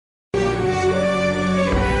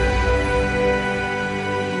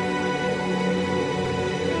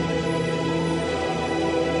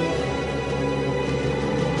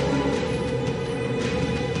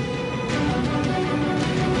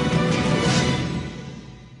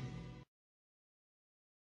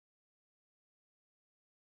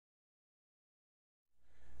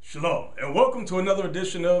Shalom, and welcome to another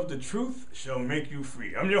edition of The Truth Shall Make You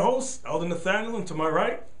Free. I'm your host, Elder Nathanyel, and to my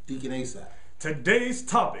right, Deacon Asaph. Today's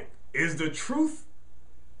topic is the truth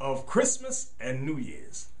of Christmas and New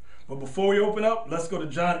Year's. But before we open up, let's go to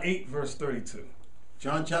John 8, verse 32.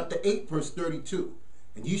 John chapter 8, verse 32.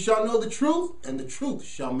 And ye shall know the truth, and the truth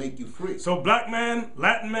shall make you free. So black man,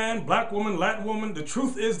 black woman, Latin woman, the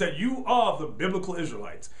truth is that you are the biblical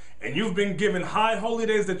Israelites. And you've been given high holy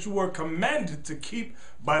days that you were commanded to keep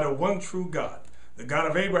by the one true God, the God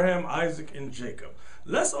of Abraham, Isaac, and Jacob.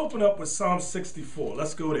 Let's open up with Psalm 64.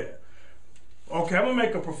 Let's go there. Okay, I'm going to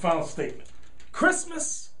make a profound statement.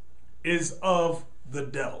 Christmas is of the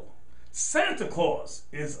devil. Santa Claus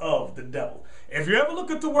is of the devil. If you ever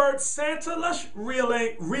look at the word Santa, let's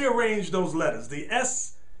rearrange those letters. The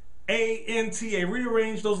S-A-N-T-A.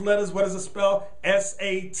 Rearrange those letters. What does it spell?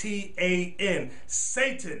 S-A-T-A-N.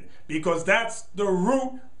 Satan. Because that's the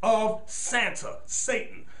root of Santa.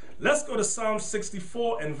 Satan. Let's go to Psalm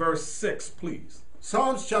 64 and verse 6, please.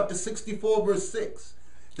 Psalms chapter 64, verse 6.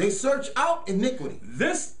 They search out iniquity.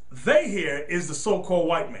 This they here is the so-called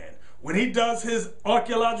white man. When he does his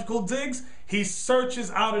archaeological digs, he searches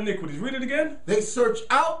out iniquities. Read it again. They search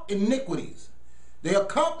out iniquities. They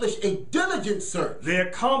accomplish a diligent search. They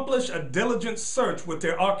accomplish a diligent search with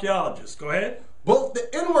their archaeologists. Go ahead. Both the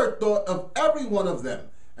inward thought of every one of them,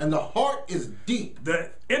 and the heart is deep. The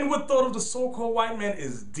inward thought of the so-called white man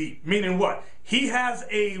is deep. Meaning what? He has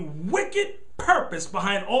a wicked purpose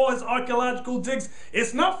behind all his archaeological digs.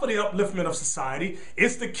 It's not for the upliftment of society.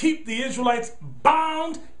 It's to keep the Israelites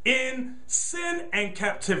bound in sin and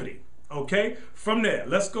captivity. Okay? From there,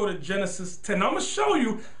 let's go to Genesis 10. I'm going to show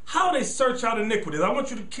you how they search out iniquities. I want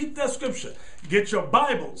you to keep that scripture. Get your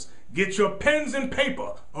Bibles. Get your pens and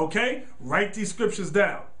paper. Okay? Write these scriptures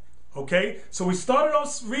down. Okay? So we started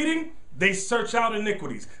off reading. They search out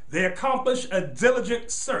iniquities. They accomplish a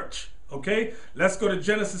diligent search. Okay, let's go to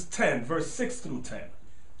Genesis 10, verse 6 through 10.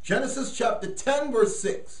 Genesis chapter 10, verse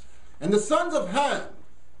 6. And the sons of Ham,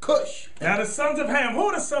 Cush. Now the sons of Ham, who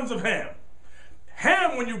are the sons of Ham?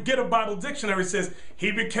 Ham, when you get a Bible dictionary, says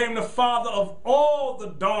he became the father of all the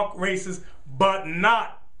dark races, but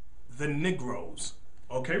not the Negroes.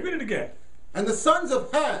 Okay, read it again. And the sons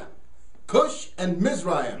of Ham, Cush and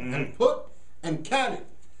Mizraim, and Put and Canaan.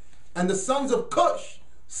 And the sons of Cush,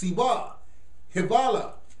 Seba,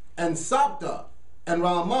 Hivala, and Sabta, and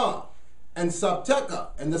Ramah, and Sabteka,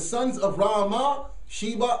 and the sons of Ramah,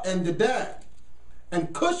 Sheba, and Dedan.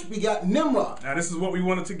 And Cush begat Nimrod. Now this is what we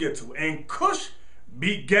wanted to get to. And Cush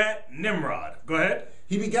begat Nimrod. Go ahead.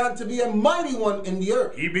 He began to be a mighty one in the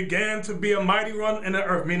earth. He began to be a mighty one in the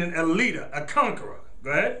earth, meaning a leader, a conqueror.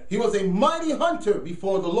 Go ahead. He was a mighty hunter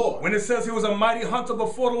before the Lord. When it says he was a mighty hunter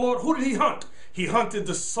before the Lord, who did he hunt? He hunted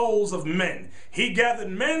the souls of men. He gathered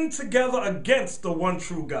men together against the one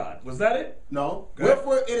true God. Was that it? No.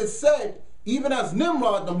 Wherefore it is said, even as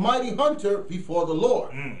Nimrod, the mighty hunter before the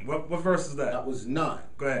Lord. What verse is that? That was 9.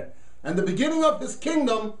 Go ahead. And the beginning of his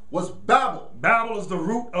kingdom was Babel. Babel is the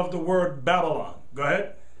root of the word Babylon. Go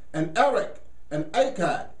ahead. And Erech, and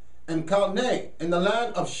Akkad, and Calneh, in the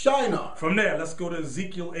land of Shinar. From there, let's go to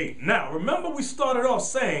Ezekiel 8. Now, remember we started off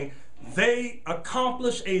saying they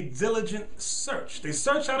accomplish a diligent search. They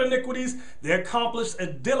search out iniquities. They accomplish a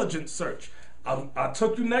diligent search. I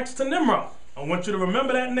took you next to Nimrod. I want you to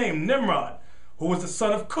remember that name, Nimrod, who was the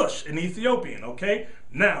son of Cush, an Ethiopian, okay?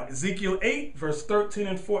 Now, Ezekiel 8, verse 13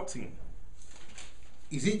 and 14.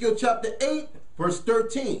 Ezekiel chapter 8, verse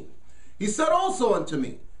 13. He said also unto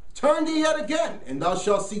me, turn thee yet again, and thou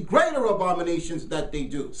shalt see greater abominations that they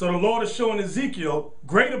do. So the Lord is showing Ezekiel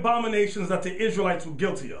great abominations that the Israelites were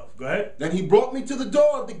guilty of. Go ahead. Then he brought me to the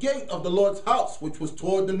door of the gate of the Lord's house, which was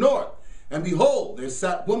toward the north. And behold, there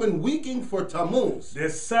sat women weeping for Tammuz. There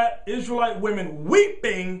sat Israelite women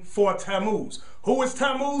weeping for Tammuz. Who is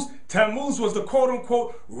Tammuz? Tammuz was the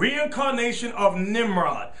quote-unquote reincarnation of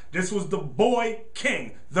Nimrod. This was the boy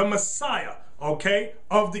king, the Messiah, okay,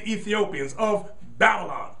 of the Ethiopians, of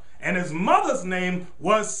Babylon. And his mother's name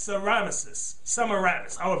was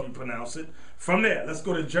Semiramis, however you pronounce it. From there, let's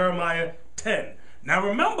go to Jeremiah 10. Now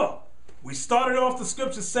remember, we started off, the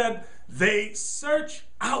scripture said, they search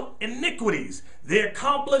out iniquities. They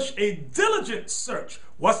accomplish a diligent search.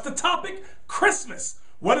 What's the topic? Christmas.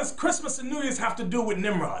 What does Christmas and New Year's have to do with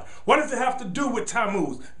Nimrod? What does it have to do with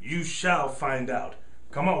Tammuz? You shall find out.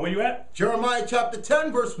 Come on, where you at? Jeremiah chapter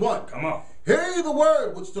 10, verse 1. Come on. Hear ye the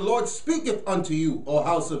word which the Lord speaketh unto you, O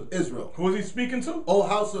house of Israel. Who is he speaking to? O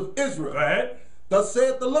house of Israel. Go ahead. Thus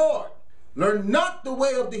saith the Lord, Learn not the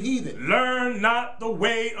way of the heathen. Learn not the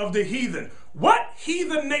way of the heathen. What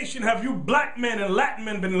heathen nation have you black men and Latin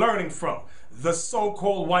men been learning from? The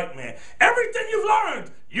so-called white man. Everything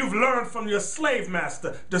you've learned from your slave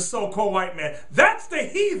master, the so-called white man. That's the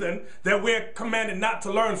heathen that we're commanded not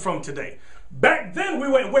to learn from today. Back then we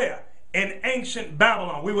went where? In ancient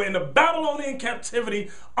Babylon. We were in the Babylonian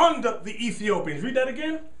captivity under the Ethiopians. Read that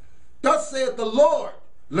again. Thus saith the Lord,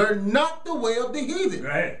 learn not the way of the heathen,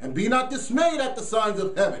 right, and be not dismayed at the signs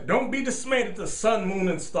of heaven. Don't be dismayed at the sun, moon,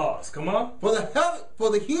 and stars. Come on. For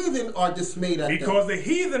the heathen are dismayed at because them. The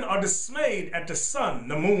heathen are dismayed at the sun,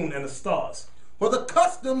 the moon, and the stars. For the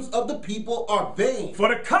customs of the people are vain. For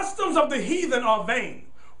the customs of the heathen are vain.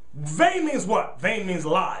 Vain means what? Vain means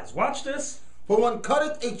lies. Watch this. For one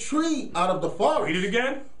cutteth a tree out of the forest. Read it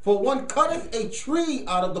again. For one cutteth a tree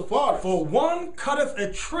out of the forest. For one cutteth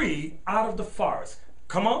a tree out of the forest.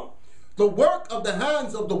 Come on. The work of the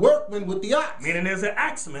hands of the workmen with the axe. Meaning there's an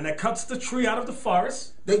axeman that cuts the tree out of the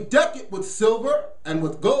forest. They deck it with silver and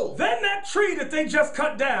with gold. Then that tree that they just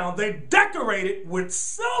cut down, they decorate it with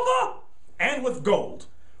silver and with gold.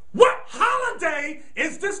 What holiday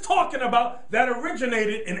is this talking about that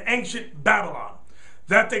originated in ancient Babylon?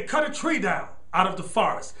 That they cut a tree down out of the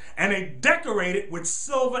forest and they decorate it with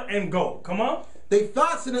silver and gold. Come on. They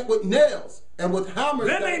fasten it with nails and with hammers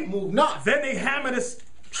that move not. Then they hammer this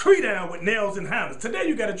tree down with nails and hammers. Today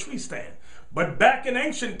you got a tree stand. But back in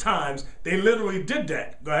ancient times, they literally did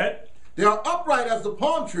that. Go ahead. They are upright as the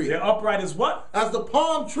palm tree. They're upright as what? As the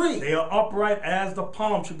palm tree. They are upright as the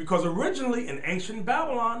palm tree. Because originally in ancient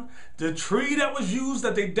Babylon, the tree that was used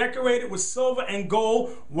that they decorated with silver and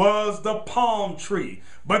gold was the palm tree.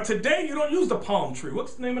 But today you don't use the palm tree.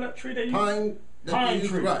 What's the name of that tree they use? Pine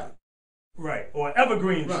tree. Right. Right. Or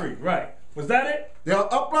evergreen tree. Right. Was that it? They are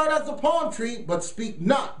upright as the palm tree, but speak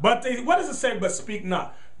not. But what does it say, but speak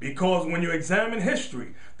not? Because when you examine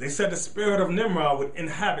history, they said the spirit of Nimrod would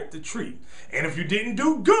inhabit the tree. And if you didn't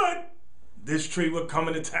do good, this tree would come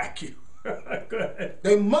and attack you. Go ahead.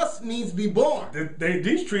 They must needs be born.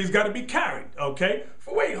 These trees got to be carried, okay?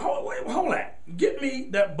 Hold that. Get me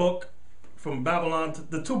that book from Babylon,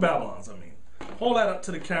 the two Babylons, I mean. Hold that up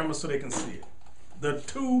to the camera so they can see it. The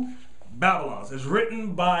two Babylons. It's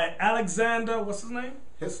written by Alexander, what's his name?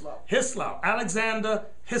 Hislop. Alexander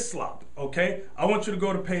Hislop, okay? I want you to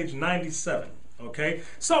go to page 97, okay?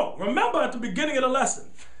 So, remember at the beginning of the lesson,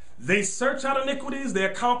 they search out iniquities, they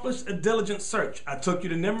accomplished a diligent search. I took you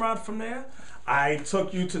to Nimrod from there. I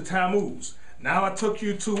took you to Tammuz. Now I took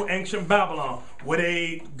you to ancient Babylon,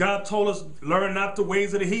 where God told us, learn not the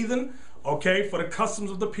ways of the heathen, okay? For the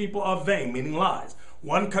customs of the people are vain, meaning lies.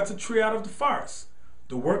 One cuts a tree out of the forest.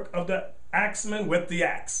 The work of the axeman with the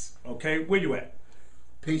axe, okay? Where you at?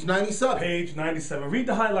 Page 97. Page 97. Read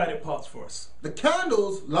the highlighted parts for us. The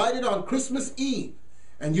candles lighted on Christmas Eve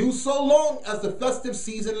and used so long as the festive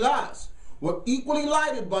season lasts were equally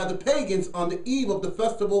lighted by the pagans on the eve of the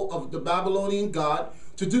festival of the Babylonian god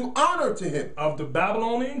to do honor to him. Of the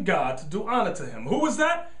Babylonian god to do honor to him. Who was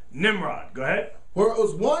that? Nimrod. Go ahead. For it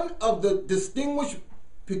was one of the distinguished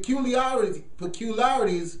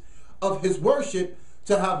peculiarities of his worship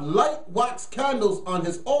to have light wax candles on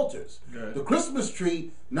his altars. Good. The Christmas tree,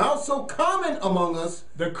 now so common among us,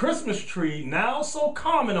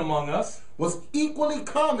 was equally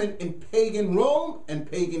common in pagan Rome and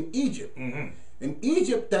pagan Egypt. In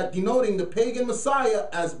Egypt, that denoting the pagan Messiah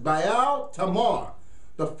as Baal Tamar,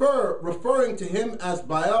 the fir referring to him as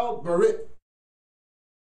Baal Berith.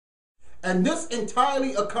 And this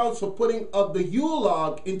entirely accounts for putting of the Yule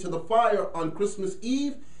log into the fire on Christmas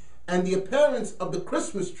Eve and the appearance of the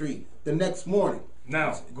Christmas tree the next morning.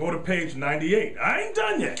 Now, go to page 98. I ain't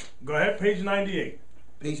done yet. Go ahead, page 98.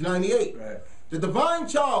 Page 98. Go ahead. The divine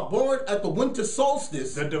child born at the winter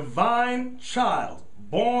solstice. The divine child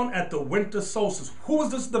born at the winter solstice. Who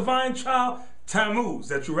is this divine child? Tammuz,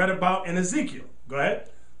 that you read about in Ezekiel. Go ahead.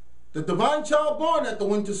 The divine child born at the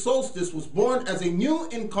winter solstice was born as a new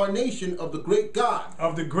incarnation of the great God.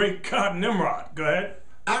 Of the great God Nimrod. Go ahead.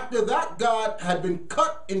 After that God had been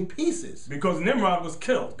cut in pieces. Because Nimrod was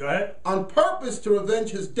killed. Go ahead. On purpose to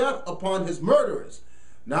revenge his death upon his murderers.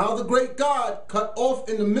 Now the great God, cut off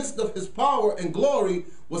in the midst of his power and glory,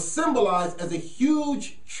 was symbolized as a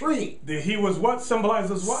huge tree. He was what?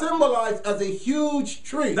 Symbolized as what? Symbolized as a huge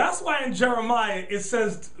tree. That's why in Jeremiah it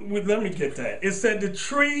says, let me get that. It said the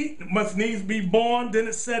tree must needs be born. Then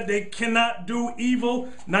it said they cannot do evil,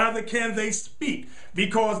 neither can they speak.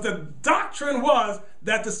 Because the doctrine was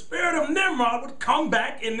that the spirit of Nimrod would come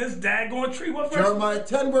back in this daggone tree. What verse? Jeremiah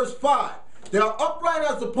 10 verse 5. They are upright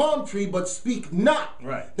as the palm tree, but speak not.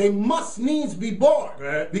 Right. They must needs be born,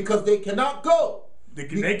 right, because they cannot go.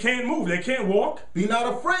 They can't move. They can't walk. Be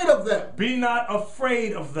not afraid of them. Be not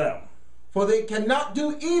afraid of them. For they cannot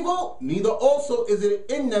do evil, neither also is it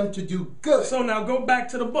in them to do good. So now go back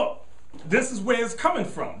to the book. This is where it's coming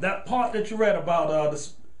from. That part that you read about the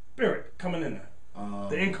spirit coming in there.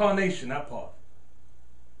 The incarnation, that part.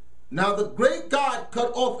 Now the great God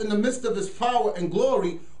cut off in the midst of his power and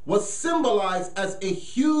glory was symbolized as a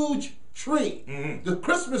huge tree. The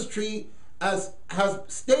Christmas tree, as has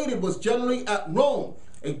stated, was generally at Rome.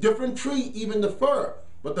 A different tree, even the fir.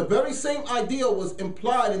 But the very same idea was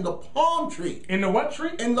implied in the palm tree. In the what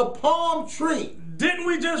tree? In the palm tree. Didn't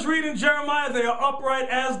we just read in Jeremiah they are upright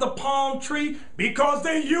as the palm tree? Because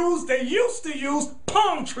they used to use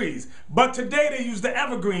palm trees. But today they use the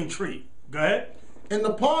evergreen tree. Go ahead. And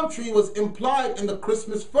the palm tree was implied in the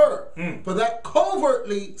Christmas fir. For that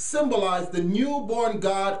covertly symbolized the newborn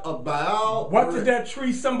god of Baal. What did that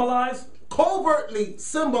tree symbolize? Covertly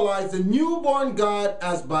symbolized the newborn god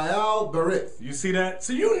as Baal Berith. You see that?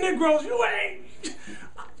 So you Negroes, you ain't.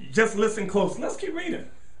 Just listen close. Let's keep reading.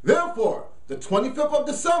 Therefore, the 25th of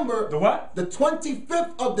December. The what? The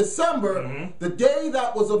 25th of December, the day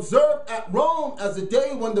that was observed at Rome as the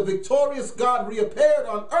day when the victorious God reappeared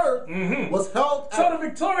on earth, was held at... So the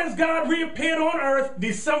victorious God reappeared on earth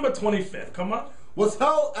December 25th. Come on. Was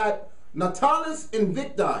held at Natalis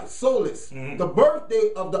Invicti Solis, the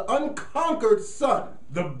birthday of the unconquered sun.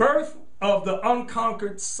 The birth of the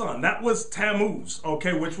unconquered sun. That was Tammuz,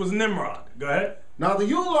 okay, which was Nimrod. Go ahead. Now the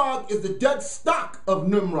Yule log is the dead stock of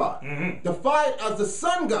Nimrod, defied as the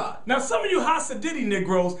sun god. Now some of you Hasididi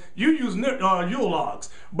Negroes, you use Yule logs,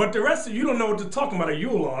 but the rest of you don't know what to talk about a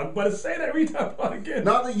Yule log. But say that, read that part again.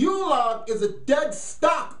 Now the Yule log is a dead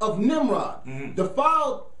stock of Nimrod,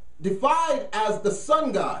 defied as the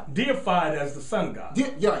sun god. Deified as the sun god.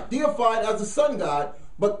 Deified as the sun god,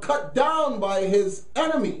 but cut down by his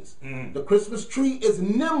enemies. The Christmas tree is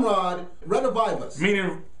Nimrod redivivus.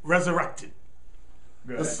 Meaning resurrected.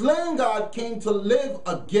 The slain God came to live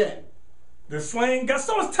again. The slain God.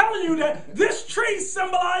 So it's telling you that this tree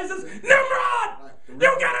symbolizes Nimrod. You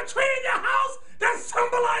got a tree in your house that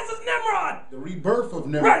symbolizes Nimrod. The rebirth of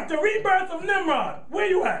Nimrod. Right, the rebirth of Nimrod. Where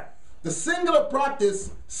you at? The singular practice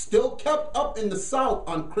still kept up in the South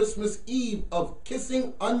on Christmas Eve of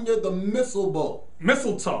kissing under the mistletoe.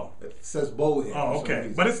 Mistletoe. It says bow here. Oh,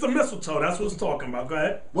 okay. But it's the mistletoe. That's what it's talking about. Go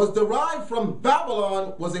ahead. Was derived from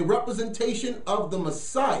Babylon, was a representation of the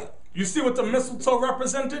Messiah. You see what the mistletoe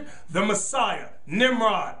represented? The Messiah,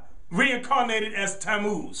 Nimrod, reincarnated as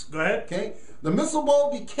Tammuz. Go ahead. Okay. The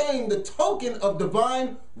mistletoe became the token of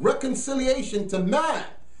divine reconciliation to man.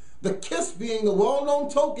 The kiss being the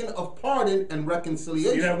well-known token of pardon and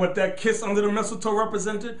reconciliation. See that what that kiss under the mistletoe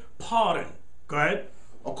represented? Pardon. Go ahead.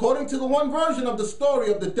 According to the one version of the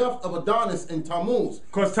story of the death of Adonis in Tammuz.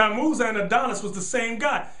 Because Tammuz and Adonis was the same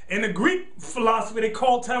guy. In the Greek philosophy, they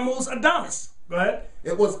called Tammuz Adonis. Go ahead.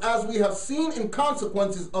 It was as we have seen in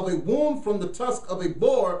consequences of a wound from the tusk of a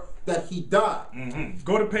boar that he died.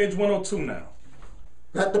 Go to page 102 now.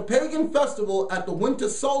 That the pagan festival at the winter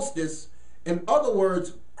solstice, in other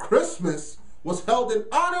words, Christmas, was held in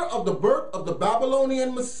honor of the birth of the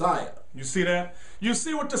Babylonian Messiah. You see that? You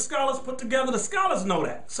see what the scholars put together? The scholars know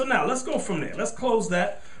that. So now, let's go from there. Let's close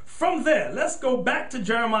that. From there, let's go back to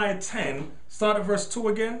Jeremiah 10. Start at verse 2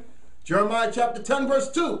 again. Jeremiah chapter 10,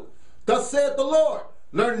 verse 2. Thus saith the Lord,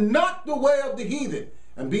 learn not the way of the heathen,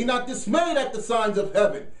 and be not dismayed at the signs of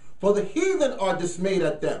heaven. For the heathen are dismayed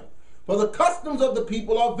at them. For the customs of the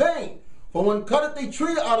people are vain. For one cutteth a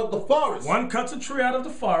tree out of the forest. One cuts a tree out of the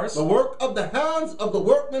forest. The work of the hands of the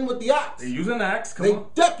workmen with the axe. They use an axe. They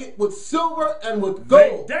deck it with silver and with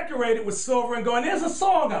gold. They decorate it with silver and gold. And there's a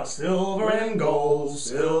song out. Silver and gold,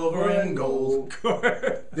 silver and gold.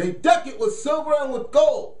 They deck it with silver and with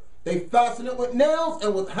gold. They fasten it with nails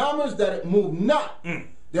and with hammers that it move not.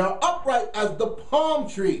 They are upright as the palm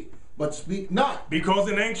tree, but speak not. Because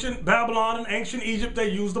in ancient Babylon and ancient Egypt, they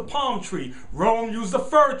used the palm tree. Rome used the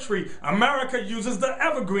fir tree. America uses the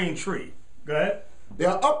evergreen tree. Go ahead. They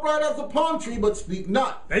are upright as the palm tree, but speak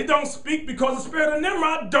not. They don't speak because the spirit of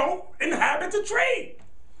Nimrod don't inhabit the tree.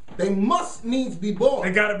 They must needs be born.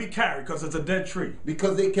 They got to be carried because it's a dead tree.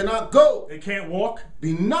 Because they cannot go. They can't walk.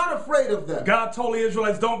 Be not afraid of them. God told the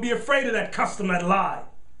Israelites, don't be afraid of that custom, that lie.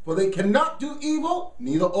 For they cannot do evil,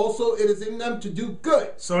 neither also it is in them to do good.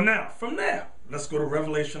 So now, from there, let's go to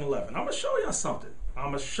Revelation 11. I'm going to show you something. I'm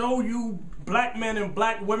going to show you black men and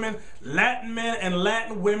black women, Latin men and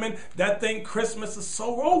Latin women that think Christmas is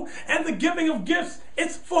so old. And the giving of gifts,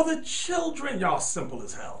 it's for the children. Y'all simple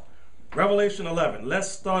as hell. Revelation 11. Let's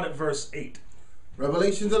start at verse 8.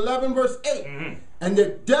 Revelations 11 verse 8. And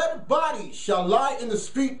their dead bodies shall lie in the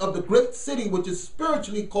street of the great city, which is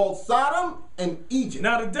spiritually called Sodom and Egypt.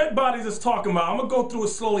 Now the dead bodies is talking about, I'm going to go through it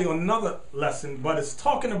slowly on another lesson, but it's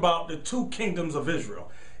talking about the two kingdoms of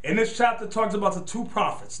Israel. In this chapter, it talks about the two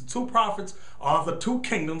prophets. The two prophets are the two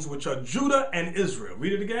kingdoms, which are Judah and Israel.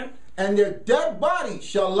 Read it again. And their dead bodies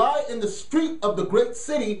shall lie in the street of the great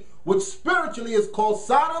city, which spiritually is called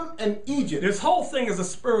Sodom and Egypt. This whole thing is a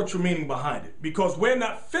spiritual meaning behind it, because we're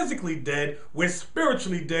not physically dead, we're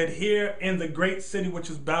spiritually dead here in the great city, which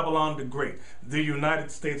is Babylon the Great, the United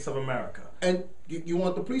States of America. And you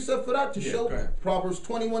want the precept for that to show? Go ahead. Proverbs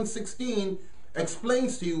 21:16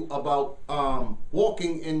 explains to you about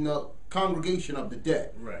walking in the congregation of the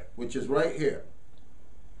dead, Right. which is right here.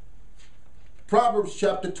 Proverbs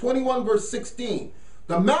chapter 21 verse 16.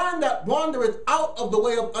 The man that wandereth out of the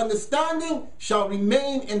way of understanding shall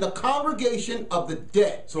remain in the congregation of the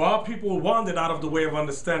dead. So our people wandered out of the way of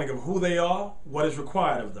understanding of who they are, what is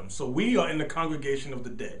required of them. So we are in the congregation of the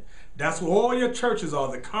dead. That's what all your churches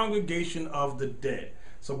are, the congregation of the dead.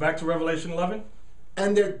 So back to Revelation 11.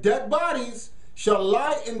 And their dead bodies shall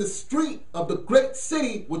lie in the street of the great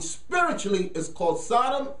city, which spiritually is called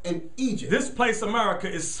Sodom and Egypt. This place, America,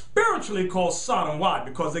 is spiritually called Sodom. Why?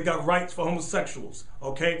 Because they got rights for homosexuals.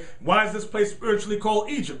 Okay? Why is this place spiritually called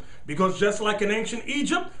Egypt? Because just like in ancient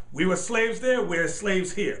Egypt, we were slaves there, we're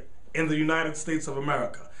slaves here in the United States of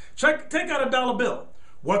America. Take out a dollar bill.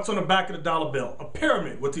 What's on the back of the dollar bill? A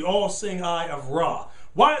pyramid with the all-seeing eye of Ra.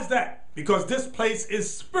 Why is that? Because this place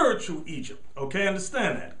is spiritual Egypt. Okay?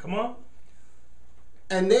 Understand that. Come on.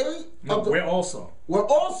 And they where also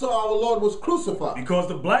our Lord was crucified. Because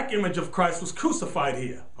the black image of Christ was crucified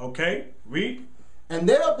here. Okay? Read. And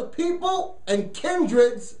they of the people and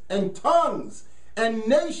kindreds and tongues and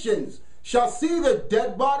nations shall see their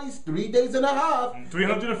dead bodies 3 days and a half.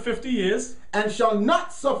 350 years. And shall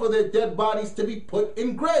not suffer their dead bodies to be put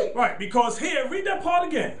in grave. Right, because here, read that part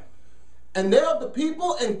again. And they of the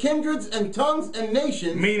people and kindreds and tongues and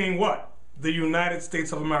nations. Meaning what? The United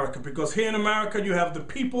States of America. Because here in America you have the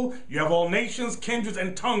people, you have all nations, kindreds,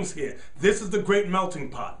 and tongues here. This is the great melting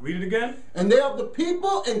pot. Read it again. And they of the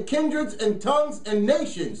people and kindreds and tongues and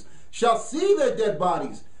nations shall see their dead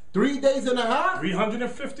bodies 3 days and a half.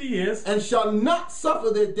 350 years. And shall not suffer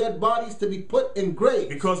their dead bodies to be put in graves.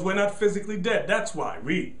 Because we're not physically dead. That's why.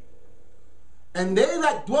 Read. And they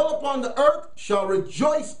that dwell upon the earth shall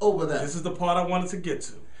rejoice over them. This is the part I wanted to get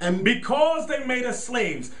to. And because they made us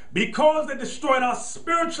slaves, because they destroyed us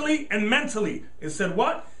spiritually and mentally, it said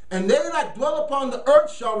what? And they that dwell upon the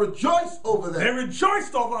earth shall rejoice over them. They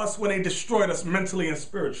rejoiced over us when they destroyed us mentally and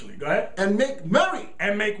spiritually. Go ahead. And make merry.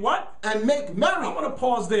 And make what? And make merry. I'm going to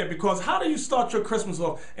pause there, because how do you start your Christmas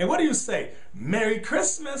off? And what do you say? Merry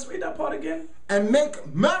Christmas. Read that part again. And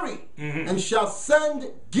make merry. And shall send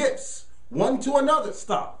gifts one to another.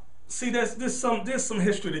 Stop. See, there's some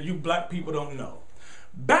history that you black people don't know.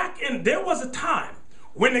 There was a time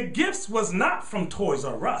when the gifts was not from Toys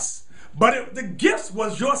R Us, but the gifts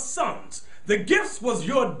was your sons. The gifts was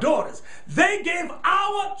your daughters. They gave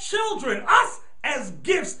our children, us, as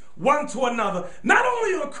gifts one to another, not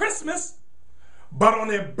only on Christmas, but on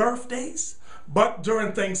their birthdays, but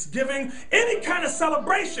during Thanksgiving, any kind of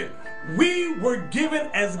celebration, we were given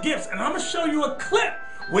as gifts. And I'm going to show you a clip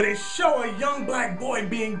where they show a young black boy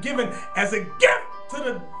being given as a gift to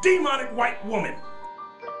the demonic white woman.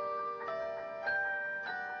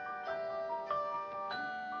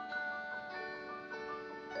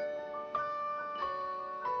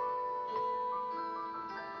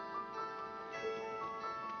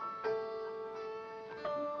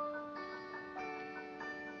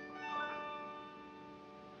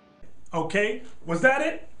 Okay, was that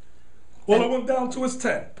it? Well, it went down to his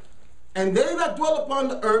 10. And they that dwell upon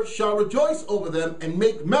the earth shall rejoice over them and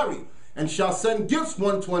make merry, and shall send gifts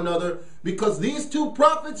one to another, because these two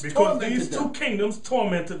prophets two kingdoms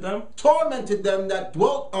tormented them. Tormented them that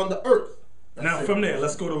dwelt on the earth. Now from there,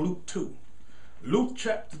 let's go to Luke 2. Luke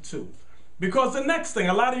chapter 2. Because the next thing,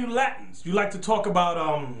 a lot of you Latins, you like to talk about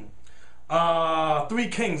 3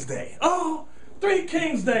 Kings Day. Oh, 3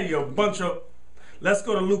 Kings Day, you bunch of... Let's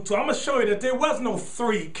go to Luke 2. I'm going to show you that there was no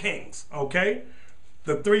 3 kings, okay?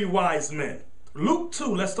 The 3 wise men. Luke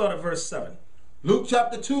 2, let's start at verse 7. Luke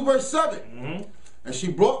chapter 2, verse 7. And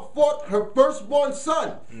she brought forth her firstborn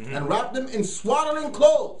son, and wrapped him in swaddling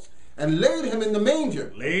clothes, and laid him in the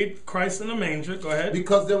manger. Laid Christ in the manger. Go ahead.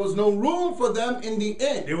 Because there was no room for them in the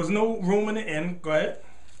inn. There was no room in the inn. Go ahead.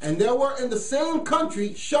 And there were in the same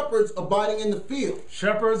country shepherds abiding in the field.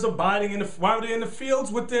 Shepherds abiding in the... Why were they in the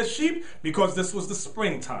fields with their sheep? Because this was the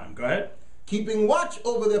springtime. Go ahead. keeping watch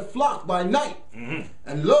over their flock by night.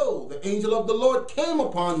 And lo, the angel of the Lord came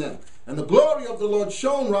upon them, and the glory of the Lord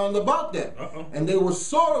shone round about them. And they were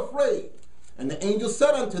sore afraid. And the angel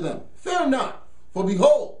said unto them, Fear not, for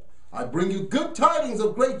behold, I bring you good tidings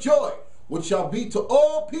of great joy, which shall be to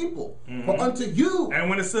all people. For unto you... And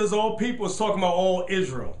when it says all people, it's talking about all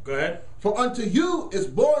Israel. Go ahead. For unto you is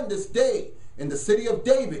born this day in the city of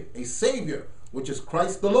David a Savior, which is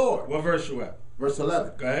Christ the Lord. What verse you at? Verse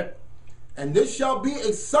 11. Go ahead. And this shall be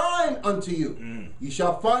a sign unto you. Ye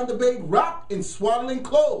shall find the babe wrapped in swaddling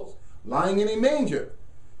clothes, lying in a manger.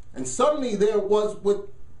 And suddenly there was with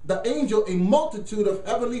the angel a multitude of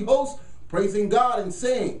heavenly hosts, praising God and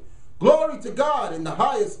saying, Glory to God in the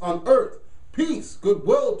highest on earth, peace,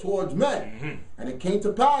 goodwill towards men. And it came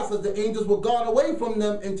to pass, as the angels were gone away from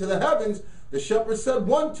them into the heavens, the shepherds said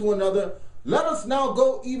one to another, Let us now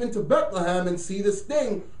go even to Bethlehem and see this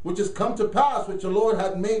thing which is come to pass, which the Lord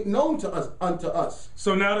hath made known to us unto us.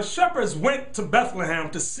 So now the shepherds went to Bethlehem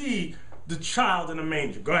to see the child in the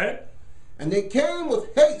manger. Go ahead. And they came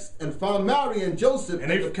with haste and found Mary and Joseph. And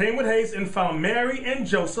they came with haste and found Mary and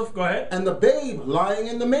Joseph. Go ahead. And the babe lying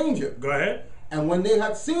in the manger. Go ahead. And when they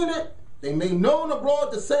had seen it, they made known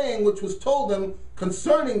abroad the saying which was told them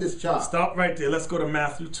concerning this child. Stop right there. Let's go to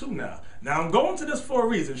Matthew 2 now. Now I'm going to this for a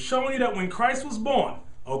reason, showing you that when Christ was born,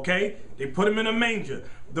 okay, they put him in a manger.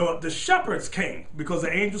 The shepherds came because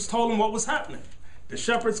the angels told them what was happening. The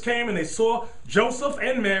shepherds came and they saw Joseph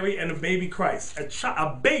and Mary and the baby Christ,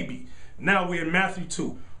 a baby. Now we're in Matthew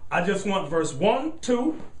 2. I just want verse 1,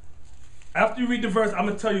 2. After you read the verse, I'm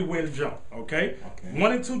going to tell you where to jump, okay?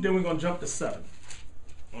 1 and 2, then we're going to jump to 7.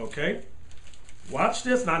 Okay? Watch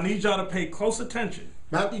this, and I need y'all to pay close attention.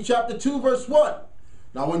 Matthew chapter 2, verse 1.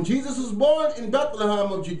 Now when Jesus was born in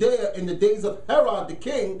Bethlehem of Judea in the days of Herod the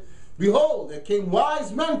king, behold, there came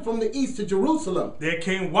wise men from the east to Jerusalem. There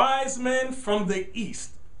came wise men from the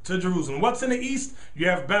east to Jerusalem. What's in the east? You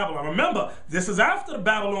have Babylon. Remember, this is after the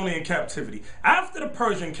Babylonian captivity, after the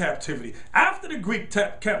Persian captivity, after the Greek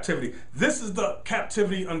captivity. This is the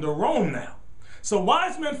captivity under Rome now. So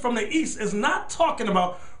wise men from the east is not talking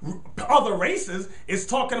about other races. It's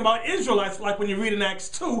talking about Israelites. Like when you read in Acts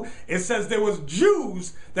 2, it says there was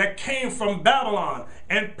Jews that came from Babylon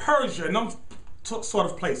and Persia and them sort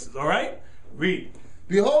of places. All right? Read.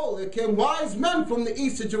 Behold, there came wise men from the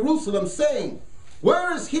east to Jerusalem, saying,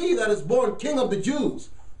 Where is he that is born King of the Jews?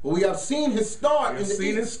 For we have seen his star in the east.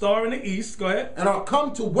 His star in the east. Go ahead. And are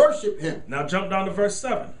come to worship him. Now jump down to verse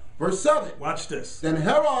 7. Verse 7. Watch this. Then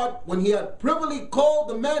Herod, when he had privily called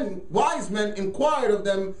the men, wise men, inquired of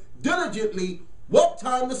them diligently what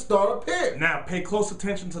time the star appeared. Now pay close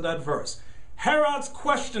attention to that verse. Herod's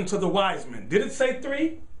question to the wise men. Did it say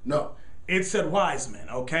 3? No. It said wise men,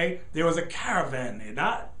 okay? There was a caravan there,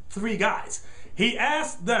 not 3 guys. He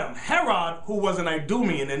asked them, Herod, who was an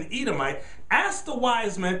Idumean, an Edomite, asked the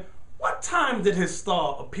wise men, what time did his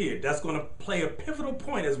star appear? That's going to play a pivotal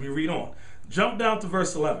point as we read on. Jump down to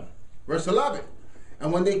verse 11. Verse 11.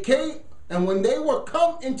 And when they were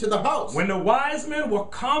come into the house. When the wise men were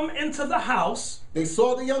come into the house. They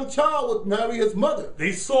saw the young child with Mary his mother.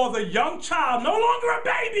 They saw the young child, no longer a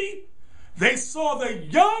baby. They saw the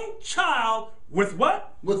young child with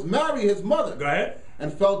what? With Mary his mother. Go ahead.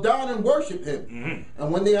 And fell down and worshipped him.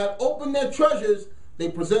 And when they had opened their treasures, they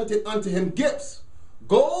presented unto him gifts,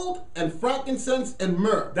 gold and frankincense and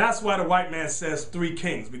myrrh. That's why the white man says 3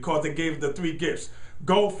 kings, because they gave the 3 gifts.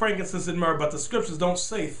 Gold, frankincense, and myrrh, but the scriptures don't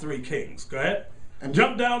say 3 kings. Go ahead. And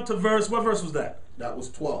jump down to verse, what verse was that? That was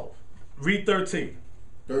 12. Read 13.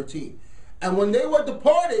 13. And when they were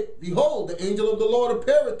departed, behold, the angel of the Lord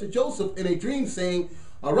appeared to Joseph in a dream, saying,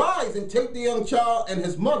 Arise and take the young child and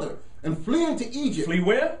his mother, and flee into Egypt. Flee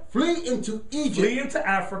where? Flee into Egypt. Flee into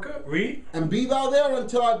Africa. Read. And be thou there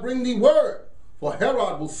until I bring thee word. For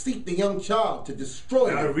Herod will seek the young child to destroy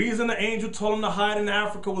him. Now the reason the angel told him to hide in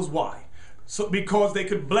Africa was why? So because they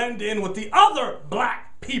could blend in with the other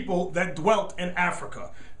black people that dwelt in Africa.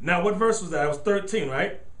 Now what verse was that? It was 13,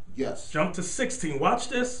 right? Yes. Jump to 16. Watch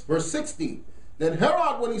this. Verse 16. Then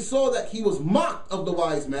Herod, when he saw that he was mocked of the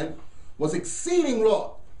wise men, was exceeding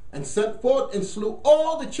wroth, and sent forth and slew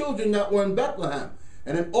all the children that were in Bethlehem,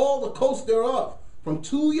 and in all the coast thereof, from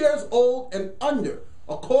 2 years old and under,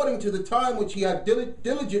 according to the time which he had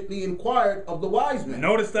diligently inquired of the wise men.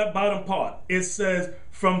 Notice that bottom part. It says,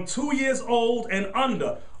 from 2 years old and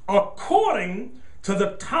under, according to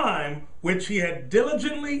the time which he had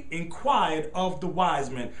diligently inquired of the wise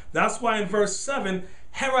men. That's why in verse 7,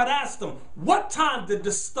 Herod asked them, what time did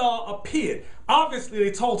the star appear? Obviously,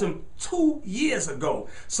 they told him 2 years ago.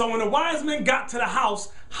 So when the wise men got to the house,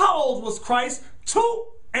 how old was Christ? 2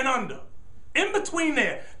 and under. In between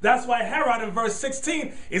there. That's why Herod in verse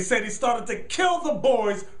 16, it said he started to kill the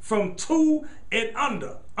boys from 2 and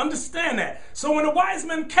under. Understand that. So when the wise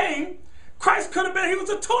men came, Christ could have been, he was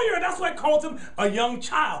a 2-year-old. That's why I called him a young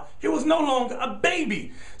child. He was no longer a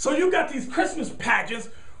baby. So you got these Christmas pageants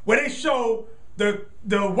where they show the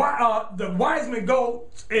wise men go,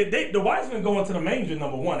 the wise men go into the manger,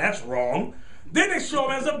 number one. That's wrong. Then they show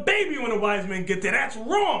him as a baby when the wise men get there. That's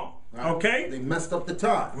wrong. Right. Okay? They messed up the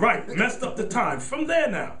time. Right, messed up the time. From there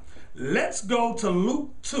now, let's go to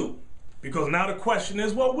Luke 2. Because now the question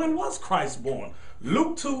is, well, when was Christ born?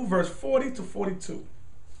 Luke 2, verse 40 to 42.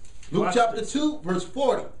 Luke Watch chapter this. 2, verse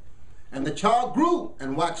 40. And the child grew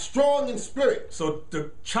and waxed strong in spirit. So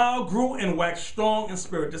the child grew and waxed strong in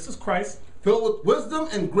spirit. This is Christ. Filled with wisdom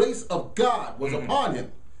and grace of God was upon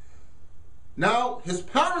him. Now, his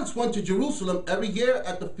parents went to Jerusalem every year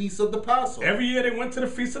at the feast of the Passover. Every year they went to the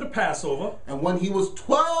feast of the Passover. And when he was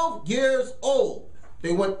 12 years old,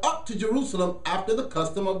 they went up to Jerusalem after the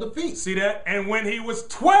custom of the feast. See that? And when he was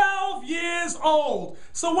 12 years old.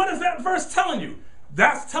 So what is that verse telling you?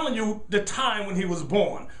 That's telling you the time when he was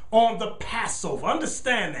born, on the Passover.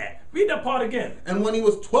 Understand that. Read that part again. And when he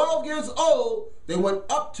was 12 years old, they went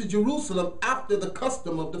up to Jerusalem after the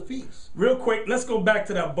custom of the feast. Real quick, let's go back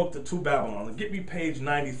to that book, The Two Babylons. Get me page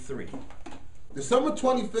 93. December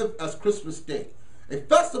 25th as Christmas Day. A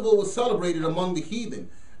festival was celebrated among the heathen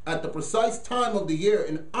at the precise time of the year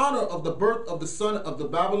in honor of the birth of the son of the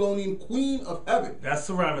Babylonian queen of heaven. That's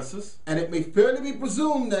Semiramis. And it may fairly be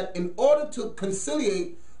presumed that in order to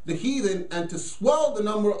conciliate the heathen and to swell the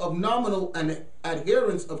number of nominal and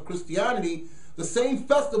adherents of Christianity, the same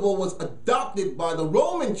festival was adopted by the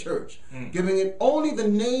Roman Church, giving it only the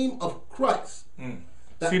name of Christ.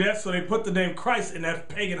 See that? So they put the name Christ in that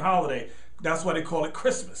pagan holiday. That's why they call it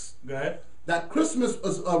Christmas. Go ahead. That Christmas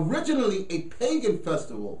was originally a pagan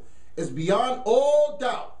festival is beyond all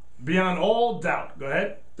doubt. Beyond all doubt. Go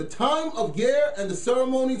ahead. The time of year and the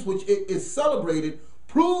ceremonies which it is celebrated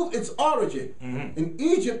prove its origin. In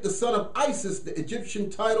Egypt, the son of Isis, the Egyptian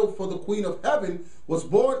title for the queen of heaven, was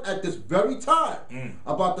born at this very time,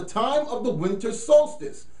 about the time of the winter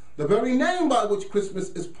solstice. The very name by which Christmas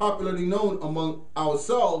is popularly known among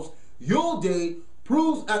ourselves, Yule Day,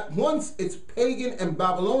 proves at once its pagan and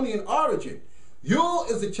Babylonian origin. Yule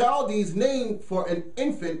is the Chaldees' name for an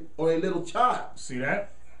infant or a little child. See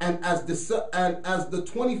that? And as the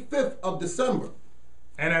 25th of December.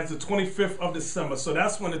 And as the 25th of December. So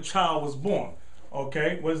that's when the child was born.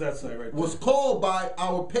 Okay, what does that say right there? Was called by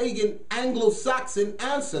our pagan Anglo-Saxon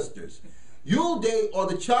ancestors Yule Day or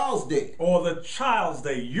the Child's Day. Or the Child's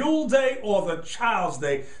Day. Yule Day or the Child's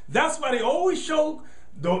Day. That's why they always show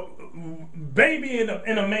the baby in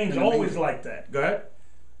a manger. Always like that. Go ahead.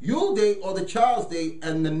 Yule Day or the Child's Day,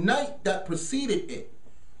 and the night that preceded it,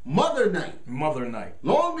 Mother Night. Mother Night.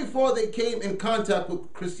 Long before they came in contact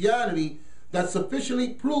with Christianity, that sufficiently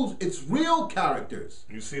proves its real characters.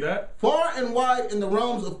 You see that? Far and wide in the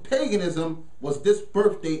realms of paganism was this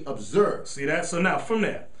birthday observed. See that? So now from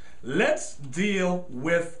there, let's deal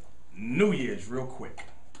with New Year's real quick.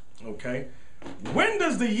 Okay? When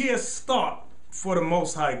does the year start for the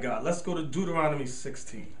Most High God? Let's go to Deuteronomy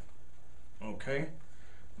 16. Okay?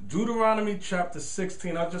 Deuteronomy chapter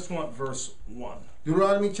 16. I just want verse 1.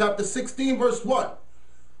 Deuteronomy chapter 16, verse 1.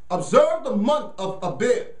 Observe the month of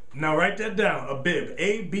Abib. Now write that down. Abib.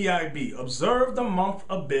 A-B-I-B. Observe the month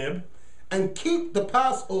Abib. And keep the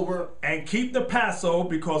Passover. And keep the Passover,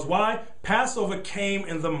 because why? Passover came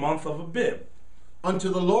in the month of Abib. Unto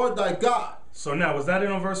the Lord thy God. So now, was that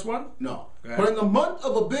in on verse 1? No. For in the month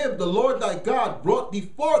of Abib, the Lord thy God brought thee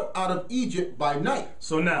forth out of Egypt by night.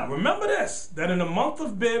 So now, remember this, that in the month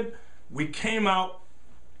of Abib, we came out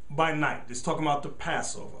by night. It's talking about the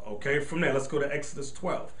Passover, okay? From there, let's go to Exodus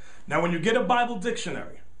 12. Now, when you get a Bible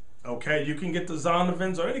dictionary, okay, you can get the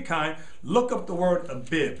Zondervan's or any kind, look up the word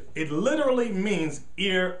Abib. It literally means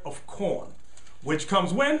ear of corn, which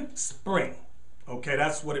comes when? Spring. Okay,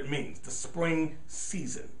 that's what it means, the spring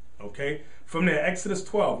season, okay? From there, Exodus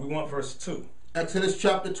 12, we want verse 2. Exodus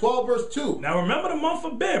chapter 12, verse 2. Now remember the month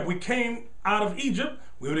of Abib, we came out of Egypt,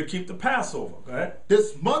 we were to keep the Passover. Go ahead.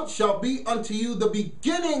 This month shall be unto you the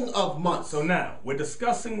beginning of months. So now, we're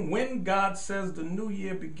discussing when God says the new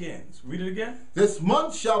year begins. Read it again. This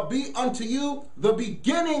month shall be unto you the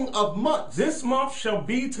beginning of months. This month shall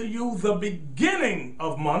be to you the beginning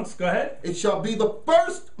of months. Go ahead. It shall be the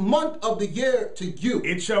first month of the year to you.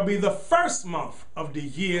 It shall be the first month of the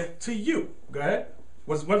year to you. Go ahead.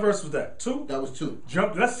 What verse was that? 2? That was 2.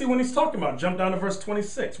 Jump. Let's see what he's talking about. Jump down to verse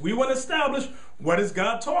 26. We want to establish what is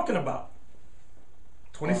God talking about.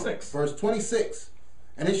 26. Verse 26.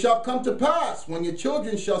 And it shall come to pass, when your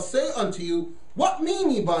children shall say unto you, What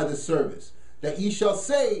mean ye by this service? That ye shall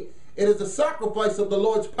say, It is the sacrifice of the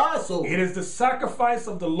Lord's Passover. It is the sacrifice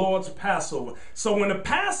of the Lord's Passover. So when the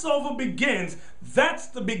Passover begins, that's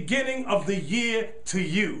the beginning of the year to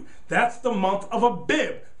you. That's the month of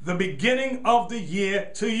Abib, the beginning of the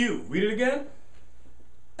year to you. Read it again.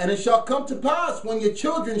 And it shall come to pass, when your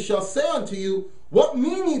children shall say unto you, What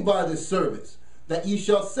mean ye by this service? That ye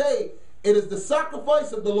shall say, It is the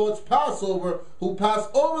sacrifice of the Lord's Passover, who passed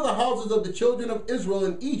over the houses of the children of Israel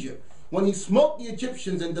in Egypt, when he smote the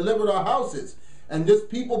Egyptians and delivered our houses. And this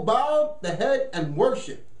people bowed the head and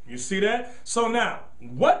worshiped. You see that? So now,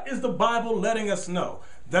 what is the Bible letting us know?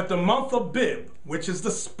 That the month of Abib, which is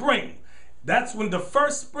the spring, that's when the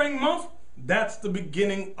first spring month, that's the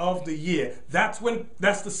beginning of the year. That's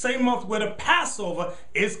the same month where the Passover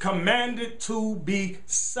is commanded to be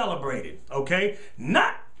celebrated. Okay?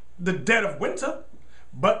 Not the dead of winter,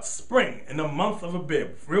 but spring in the month of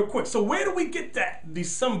Abib. Real quick. So where do we get that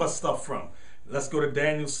December stuff from? Let's go to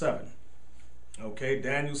Daniel 7. Okay,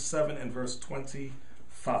 Daniel 7 and verse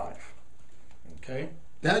 25. Okay.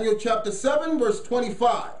 Daniel chapter 7, verse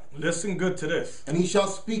 25. Listen good to this. And he shall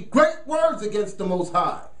speak great words against the Most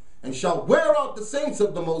High, and shall wear out the saints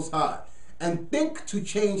of the Most High, and think to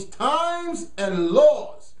change times and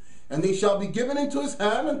laws. And they shall be given into his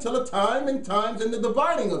hand until a time and times and the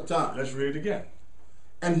dividing of time. Let's read it again.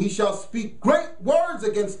 And he shall speak great words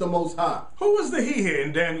against the Most High. Who is the he here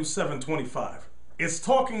in Daniel 7:25? It's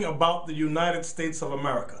talking about the United States of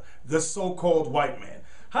America, the so-called white man.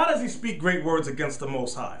 How does he speak great words against the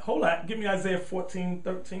Most High? Hold on. Give me Isaiah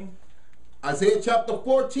 14:13. Isaiah chapter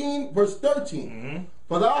 14, verse 13.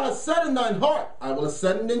 For thou hast said in thine heart, I will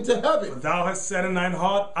ascend into heaven. For thou hast said in thine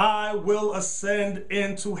heart, I will ascend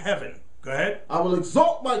into heaven. Go ahead. I will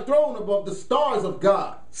exalt my throne above the stars of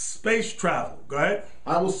God. Space travel. Go ahead.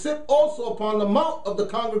 I will sit also upon the mount of the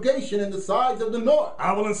congregation in the sides of the north.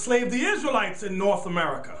 I will enslave the Israelites in North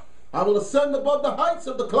America. I will ascend above the heights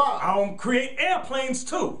of the clouds. I will create airplanes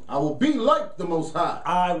too. I will be like the Most High.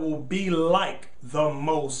 I will be like the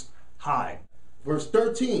Most High. Verse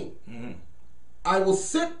 13. I will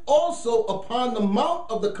sit also upon the mount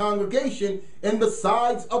of the congregation in the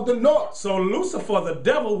sides of the north. So Lucifer, the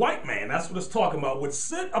devil, white man, that's what it's talking about, would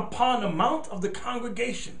sit upon the mount of the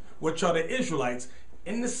congregation, which are the Israelites,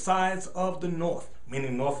 in the sides of the north,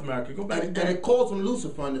 meaning North America. Go back to Daniel. And it calls him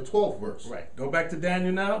Lucifer in the 12th verse. Right. Go back to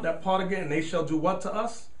Daniel now, that part again. And they shall do what to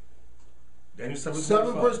us? Daniel 7,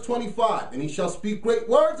 7 verse 25. And he shall speak great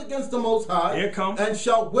words against the Most High. Here it comes. And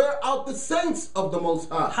shall wear out the saints of the Most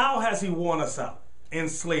High. How has he worn us out? In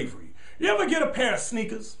slavery. You ever get a pair of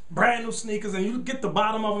sneakers, brand new sneakers, and you get the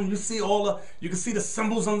bottom of them, you see you can see the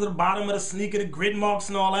symbols under the bottom of the sneaker, the grid marks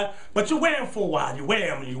and all that, but you wear them for a while. You wear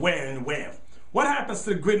them and you wear them and you wear them. What happens to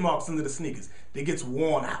the grid marks under the sneakers? They get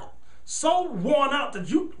worn out. So worn out that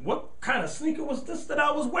what kind of sneaker was this that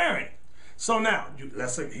I was wearing? So now,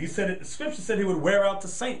 let's say, he said it, the scripture said he would wear out the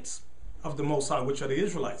saints of the Most High, which are the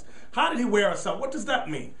Israelites. How did he wear us out? What does that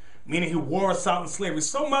mean? Meaning he wore us out in slavery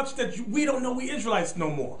so much that we don't know we Israelites no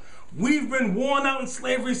more. We've been worn out in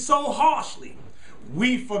slavery so harshly.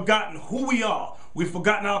 We've forgotten who we are. We've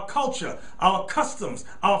forgotten our culture, our customs,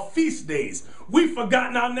 our feast days. We've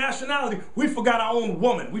forgotten our nationality. We forgot our own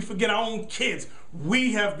woman. We forget our own kids.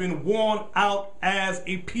 We have been worn out as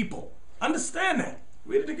a people. Understand that.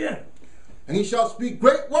 Read it again. And he shall speak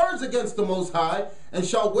great words against the Most High, and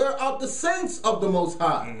shall wear out the saints of the Most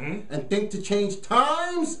High, and think to change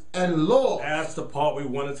times and laws. That's the part we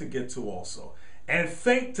wanted to get to also. And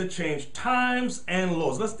think to change times and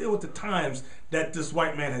laws. Let's deal with the times that this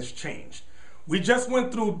white man has changed. We just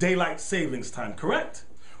went through daylight savings time, correct?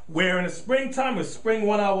 Where in the springtime is spring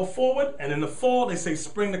 1 hour forward, and in the fall they say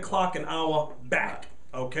spring the clock an hour back,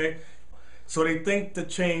 okay? So they think to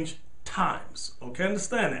change times, okay?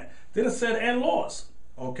 Understand that. Then it said, and laws,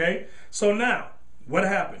 okay? So now, what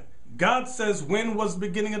happened? God says, when was the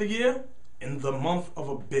beginning of the year? In the month of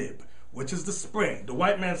Abib, which is the spring. The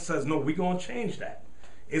white man says, no, we're going to change that.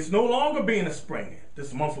 It's no longer being a spring.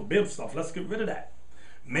 This month of Abib stuff, let's get rid of that.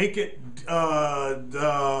 Make it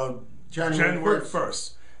January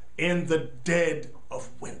 1st, in the dead of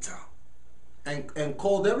winter. And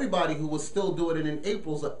called everybody who was still doing it in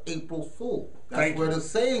April an April Fool. That's where the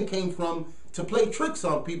saying came from, to play tricks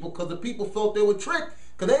on people, because the people felt they were tricked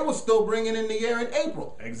because they were still bringing in the year in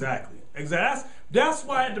April. Exactly. That's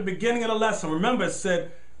why at the beginning of the lesson, remember it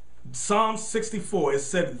said, Psalm 64, it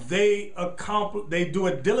said they do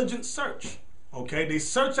a diligent search Okay, they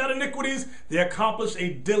searched out iniquities. They accomplished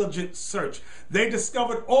a diligent search. They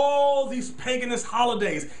discovered all these paganist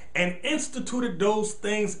holidays and instituted those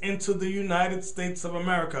things into the United States of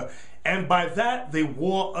America. And by that, they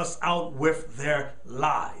wore us out with their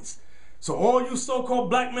lies. So all you so-called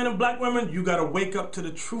black men and black women, you got to wake up to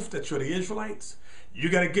the truth that you're the Israelites. You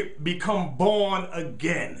got to become born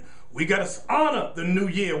again. We got to honor the new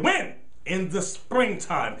year. When? In the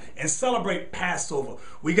springtime, and celebrate Passover.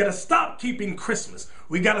 We got to stop keeping Christmas.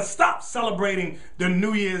 We got to stop celebrating the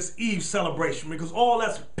New Year's Eve celebration, because all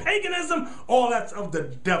that's paganism, all that's of the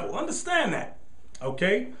devil. Understand that.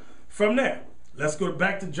 Okay? From there, let's go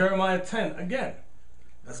back to Jeremiah 10 again.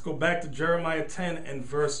 Let's go back to Jeremiah 10 and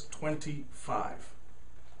verse 25.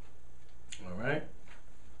 All right?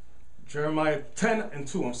 Jeremiah 10 and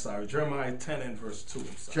 2, I'm sorry. Jeremiah 10 and verse 2, I'm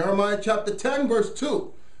sorry. Jeremiah chapter 10, verse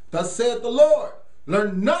 2. Thus saith the Lord,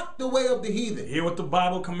 learn not the way of the heathen. Hear what the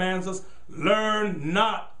Bible commands us. Learn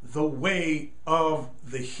not the way of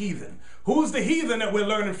the heathen. Who's the heathen that we're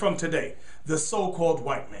learning from today? The so-called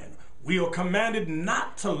white man. We are commanded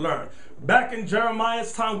not to learn. Back in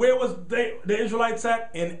Jeremiah's time, where was the Israelites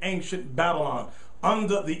at? In ancient Babylon,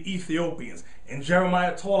 under the Ethiopians. And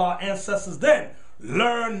Jeremiah told our ancestors then,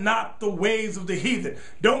 learn not the ways of the heathen.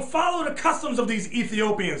 Don't follow the customs of these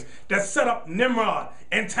Ethiopians that set up Nimrod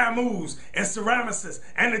and Tammuz and Semiramis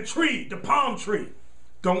and the tree, the palm tree.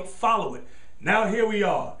 Don't follow it. Now here we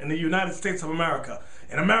are in the United States of America.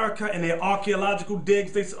 In America, in their archaeological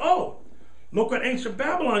digs, they say, oh, look what ancient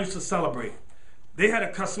Babylon used to celebrate. They had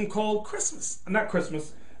a custom called Christmas. Not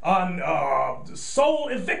Christmas. Sol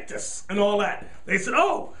Invictus and all that. They said,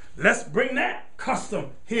 oh, let's bring that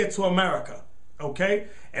custom here to America. Okay?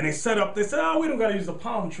 And they said, oh, we don't got to use a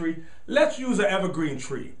palm tree. Let's use an evergreen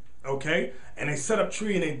tree. Okay? And they set up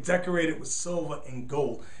tree and they decorated with silver and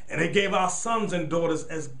gold. And they gave our sons and daughters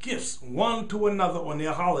as gifts, one to another on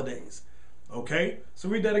their holidays. Okay? So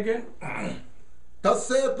read that again. Thus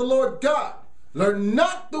saith the Lord God, learn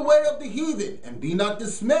not the way of the heathen, and be not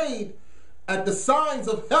dismayed at the signs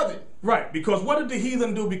of heaven. Right, because what did the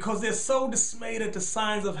heathen do? Because they're so dismayed at the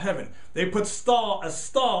signs of heaven. They put a star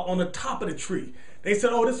on the top of the tree. They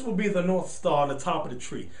said, oh, this will be the North Star on the top of the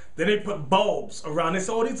tree. Then they put bulbs around. They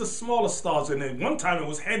said, oh, these are smaller stars. And then one time it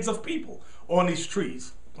was heads of people on these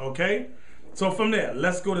trees. Okay? So from there,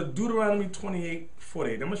 let's go to Deuteronomy 28:48.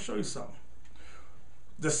 I'm going to show you something.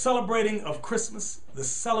 The celebrating of Christmas, the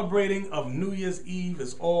celebrating of New Year's Eve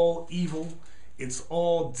is all evil. It's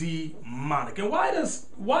all demonic. And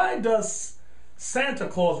why does Santa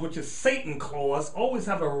Claus, which is Satan Claus, always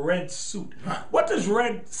have a red suit? What does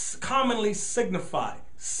red commonly signify?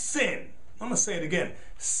 Sin. I'm going to say it again.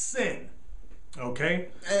 Sin. Okay?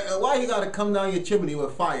 And why you got to come down your chimney where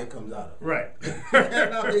fire comes out of? Right.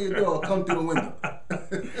 Can't out your door, come through the window.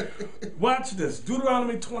 Watch this.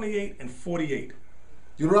 Deuteronomy 28:48.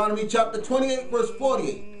 Deuteronomy chapter 28, verse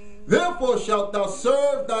 48. Therefore shalt thou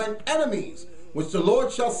serve thine enemies, which the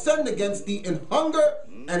Lord shall send against thee in hunger,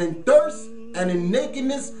 and in thirst, and in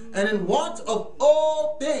nakedness, and in want of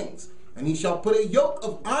all things. And he shall put a yoke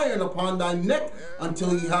of iron upon thy neck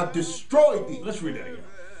until he have destroyed thee. Let's read that again.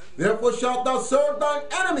 Therefore shalt thou serve thine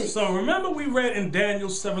enemies. So remember we read in Daniel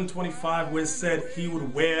 7:25 where it said he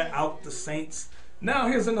would wear out the saints? Now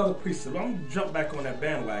here's another precept. I'm going to jump back on that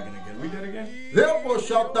bandwagon again. Read that again. Therefore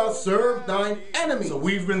shalt thou serve thine enemies. So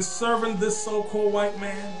we've been serving this so-called white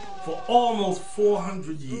man for almost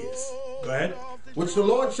 400 years. Go ahead. Which the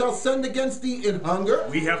Lord shall send against thee in hunger.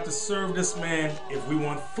 We have to serve this man if we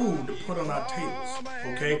want food to put on our tables.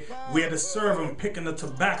 Okay? We have to serve him picking the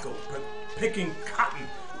tobacco, picking cotton,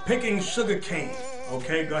 picking sugar cane.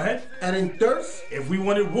 Okay? Go ahead. And in thirst. If we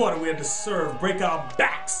wanted water, we had to break our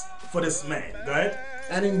backs for this man. Go ahead.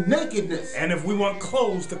 And in nakedness. And if we want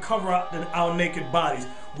clothes to cover up our naked bodies,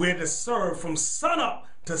 we're to serve from sun up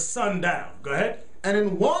to sundown. Go ahead. And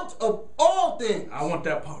in want of all things. I want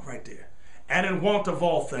that part right there. And in want of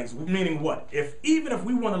all things. Meaning what? Even if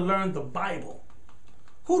we want to learn the Bible,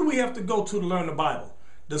 who do we have to go to learn the Bible?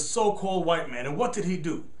 The so-called white man. And what did he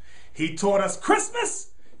do? He taught us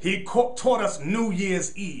Christmas. He taught us New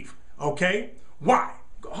Year's Eve. Okay? Why?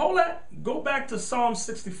 Hold that. Go back to Psalm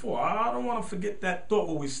 64. I don't want to forget that thought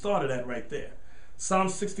where we started at right there. Psalm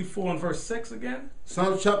 64 and verse 6 again.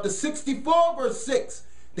 Psalm chapter 64 verse 6.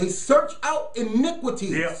 They search out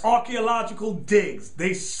iniquities. They're archaeological digs.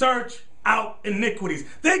 They search out iniquities.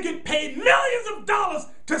 They get paid millions of dollars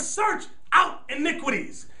to search out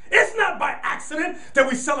iniquities. It's not by accident that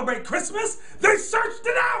we celebrate Christmas. They searched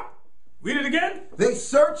it out. Read it again. They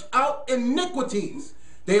search out iniquities.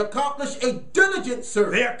 They accomplish a diligent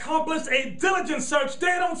search. They accomplish a diligent search.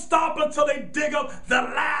 They don't stop until they dig up the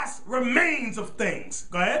last remains of things.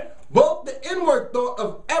 Go ahead. Both the inward thought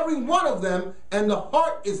of every one of them and the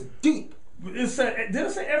heart is deep. Did it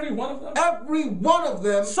say every one of them? Every one of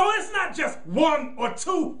them. So it's not just one or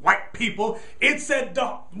two white people. It said,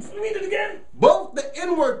 read it again. Both the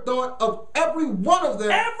inward thought of every one of them.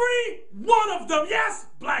 Every one of them. Yes,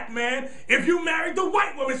 black man. If you married the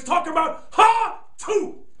white woman, it's talking about her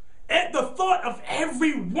too. And the thought of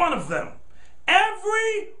every one of them.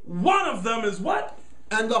 Every one of them is what?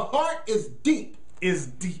 And the heart is deep. Is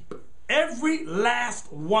deep. Every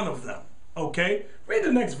last one of them. Okay? Read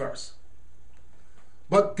the next verse.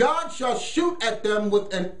 But God shall shoot at them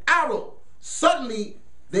with an arrow. Suddenly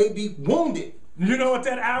they be wounded. You know what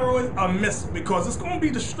that arrow is? A missile. Because it's going to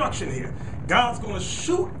be destruction here. God's going to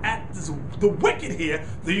shoot at the wicked here,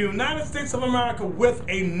 the United States of America, with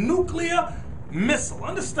a nuclear missile.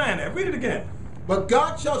 Understand that. Read it again. But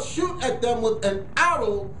God shall shoot at them with an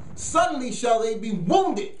arrow. Suddenly shall they be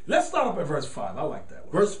wounded. Let's start up at verse 5. I like that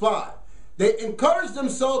one. Verse 5. They encourage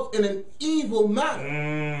themselves in an evil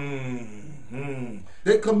manner.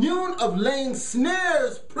 They commune of laying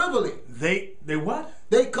snares privily. They what?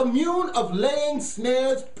 They commune of laying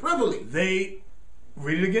snares privily. They,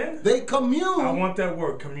 read it again? They commune. I want that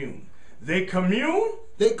word, commune. They commune.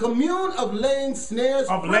 They commune of laying snares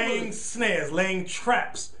of privily. Laying snares, laying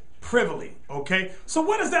traps privily. Okay? So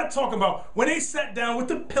what is that talking about? When they sat down with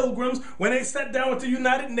the pilgrims, when they sat down with the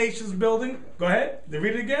United Nations building, go ahead, they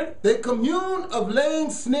read it again. They commune of laying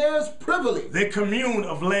snares privily. They commune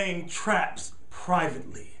of laying traps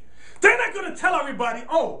privately. They're not going to tell everybody,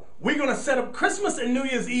 oh, we're going to set up Christmas and New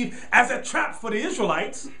Year's Eve as a trap for the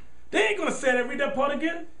Israelites. They ain't going to say that. Read that part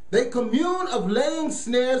again. They commune of laying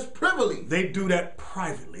snares privily. They do that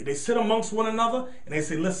privately. They sit amongst one another and they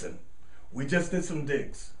say, listen, we just did some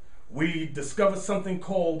digs. We discovered something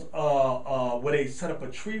called, where they set up a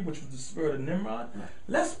tree, which was the spirit of Nimrod.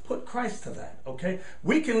 Let's put Christ to that, okay?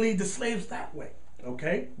 We can lead the slaves that way,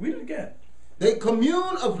 okay? Read it again. They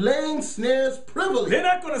commune of laying snares privily. They're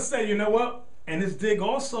not going to say, you know what? And this dig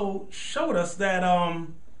also showed us that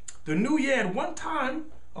the new year at one time,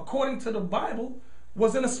 according to the Bible,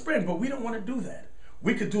 was in the spring, but we don't want to do that.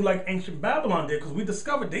 We could do like ancient Babylon did, because we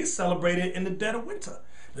discovered they celebrated in the dead of winter.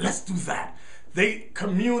 Let's do that. They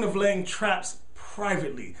commune of laying traps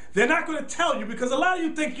privately. They're not going to tell you, because a lot of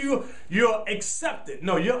you think you're accepted.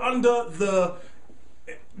 No, you're under the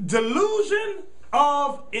delusion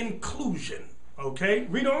of inclusion. Okay,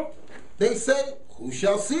 read on. They say, who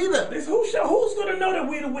shall see them? They say, who's going to know that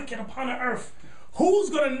we're the wicked upon the earth? Who's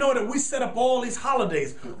going to know that we set up all these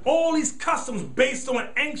holidays, all these customs based on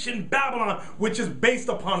ancient Babylon, which is based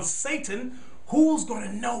upon Satan? Who's going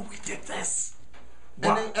to know we did this?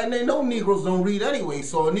 Wow. And they know Negroes don't read anyway,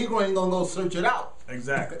 so a Negro ain't going to go search it out.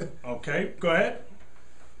 Exactly. Okay, go ahead.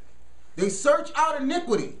 They search out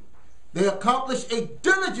iniquity. They accomplish a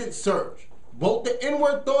diligent search. Both the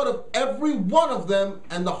inward thought of every one of them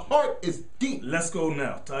and the heart is deep. Let's go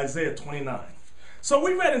now to Isaiah 29. So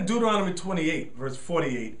we read in Deuteronomy 28, verse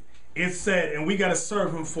 48, it said, and we got to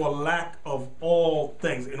serve him for lack of all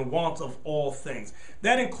things, in want of all things.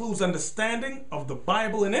 That includes understanding of the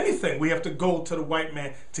Bible and anything. We have to go to the white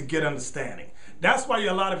man to get understanding. That's why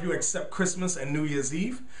a lot of you accept Christmas and New Year's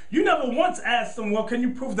Eve. You never once asked them, well, can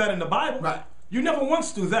you prove that in the Bible? Right. You never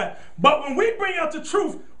once do that. But when we bring out the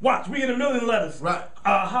truth, watch, we get a million letters. Right.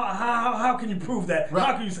 How can you prove that? Right.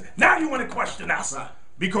 How can you say? Now you want to question us. Right.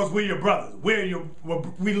 Because we're your brothers.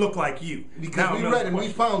 We look like you. Because now we read and we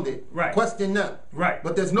found it. Right. Question them. Right.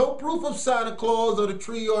 But there's no proof of Santa Claus or the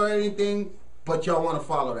tree or anything, but y'all want to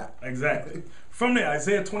follow that. Exactly. From there,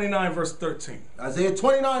 Isaiah 29, verse 13. Isaiah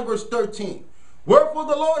 29, verse 13. Wherefore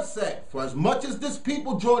the Lord said, for as much as this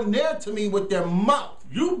people draw near to me with their mouth.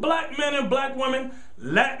 You black men and black women,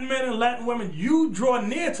 Latin men and Latin women, you draw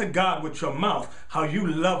near to God with your mouth, how you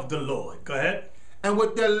love the Lord. Go ahead. And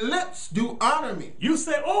with their lips do honor me. You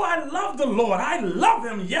say, oh, I love the Lord. I love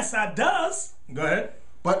him. Yes, I does. Go ahead.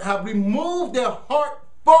 But have removed their heart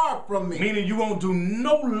far from me. Meaning you won't do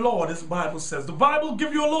no law, this Bible says. The Bible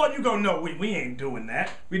give you a law, you go, no, we ain't doing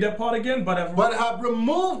that. Read that part again. But have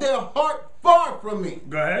removed their heart far from me.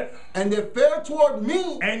 Go ahead. And their fear toward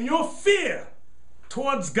me. And your fear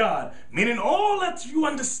towards God. Meaning all that you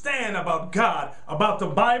understand about God, about the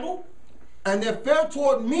Bible. And their fear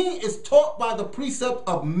toward me is taught by the precept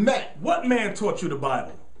of men. What man taught you the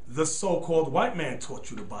Bible? The so-called white man taught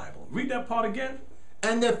you the Bible. Read that part again.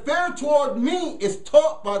 And their fear toward me is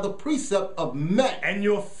taught by the precept of men. And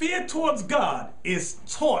your fear towards God is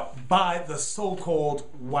taught by the so-called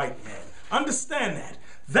white man. Understand that.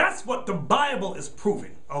 That's what the Bible is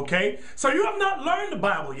proving, okay? So you have not learned the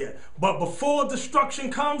Bible yet, but before destruction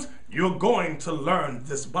comes, you're going to learn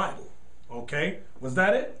this Bible, okay? Was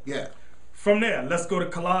that it? Yeah. From there, let's go to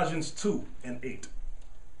Colossians 2 and 8.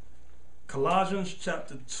 Colossians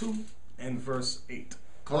chapter 2 and verse 8.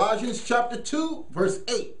 Colossians chapter 2, verse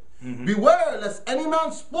 8. Beware lest any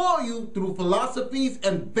man spoil you through philosophies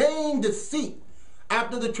and vain deceit,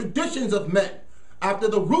 after the traditions of men, after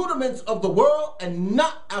the rudiments of the world, and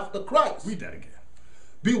not after Christ. Read that again.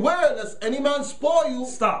 Beware lest any man spoil you.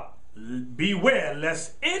 Stop. Beware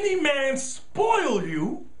lest any man spoil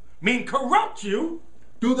you, mean corrupt you,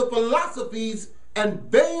 through the philosophies and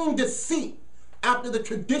vain deceit, after the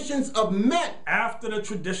traditions of men. After the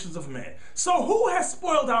traditions of men. So who has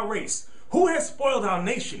spoiled our race? Who has spoiled our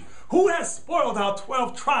nation? Who has spoiled our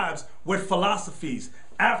 12 tribes with philosophies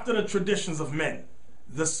after the traditions of men?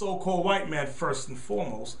 The so-called white man first and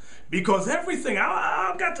foremost. Because everything,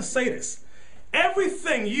 I've got to say this,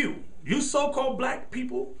 everything you so-called black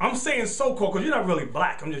people, I'm saying so-called because you're not really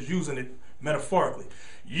black, I'm just using it metaphorically.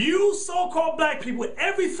 You so-called black people,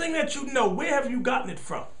 everything that you know, where have you gotten it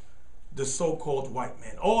from? The so-called white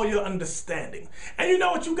man, all your understanding. And you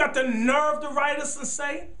know what you got the nerve to write us and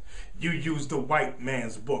say? You use the white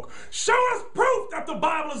man's book. Show us proof that the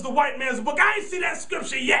Bible is the white man's book. I ain't see that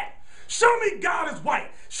scripture yet. Show me God is white.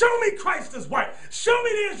 Show me Christ is white. Show me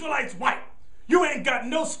the Israelites white. You ain't got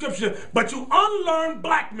no scripture, but you unlearned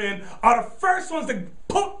black men are the first ones to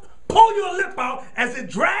pull your lip out as it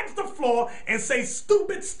drags the floor and say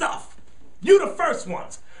stupid stuff. You the first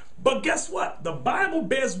ones. But guess what? The Bible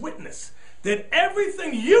bears witness that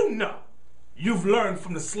everything you know, you've learned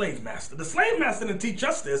from the slave master. The slave master didn't teach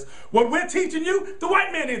us this. What we're teaching you, the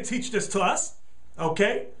white man didn't teach this to us.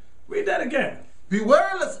 Okay? Read that again.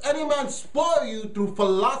 Beware lest any man spoil you through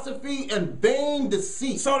philosophy and vain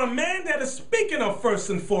deceit. So the man that is speaking of first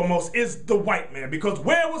and foremost is the white man. Because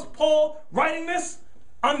where was Paul writing this?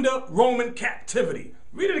 Under Roman captivity.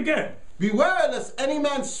 Read it again. Beware lest any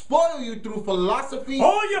man spoil you through philosophy.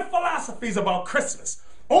 All your philosophies about Christmas.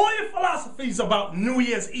 All your philosophies about New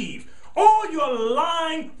Year's Eve. All your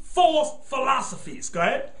lying, false philosophies. Go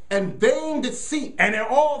ahead. And vain deceit. And they're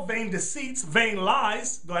all vain deceits, vain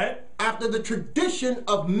lies. Go ahead. After the tradition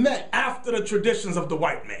of men. After the traditions of the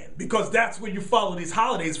white man. Because that's where you follow these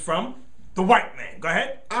holidays from. The white man. Go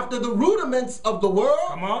ahead. After the rudiments of the world.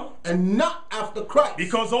 Come on. And not after Christ.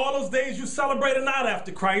 Because all those days you celebrate are not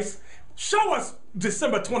after Christ. Show us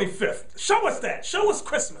December 25th. Show us that. Show us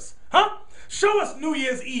Christmas. Huh? Show us New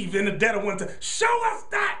Year's Eve in the dead of winter. Show us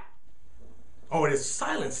that. Oh, it is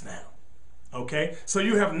silence now. Okay? So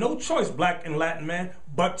you have no choice, black and Latin man,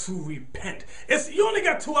 but to repent. You only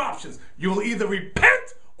got two options. You'll either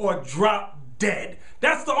repent or drop dead.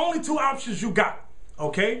 That's the only two options you got.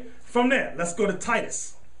 Okay? From there, let's go to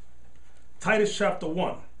Titus. Titus chapter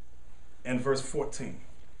 1 and verse 14.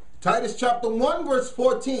 Titus chapter 1 verse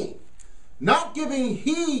 14. Not giving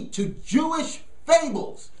heed to Jewish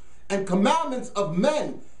fables and commandments of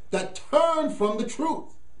men that turn from the truth.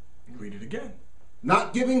 Read it again.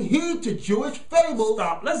 Not giving heed to Jewish fables.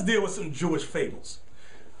 Stop. Let's deal with some Jewish fables.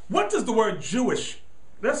 What does the word Jewish,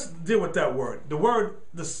 let's deal with that word. The word,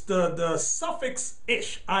 the suffix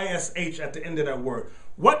ish, I-S-H at the end of that word.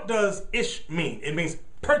 What does ish mean? It means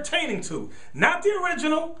pertaining to. Not the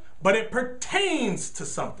original, but it pertains to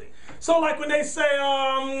something. So like when they say,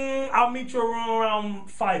 I'll meet you around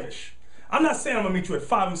 5-ish. I'm not saying I'm going to meet you at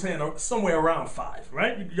 5. I'm saying somewhere around 5,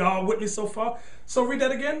 right? Y'all with me so far? So read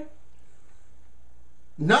that again.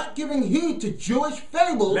 Not giving heed to Jewish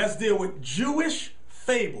fables. Let's deal with Jewish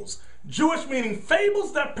fables. Jewish meaning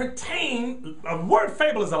fables that pertain, a word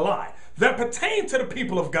fable is a lie, that pertain to the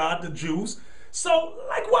people of God, the Jews. So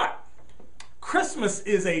like what? Christmas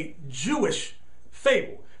is a Jewish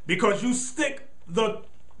fable because you stick the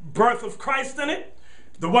birth of Christ in it.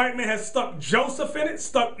 The white man has stuck Joseph in it,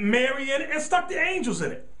 stuck Mary in it, and stuck the angels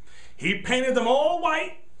in it. He painted them all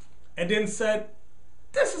white and then said,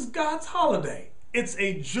 this is God's holiday. It's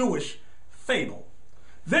a Jewish fable.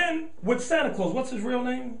 Then with Santa Claus, what's his real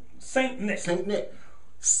name? Saint Nick. Saint Nick.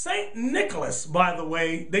 Saint Nicholas, by the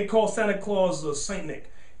way, they call Santa Claus Saint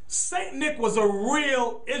Nick. Saint Nick was a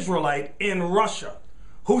real Israelite in Russia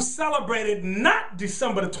who celebrated not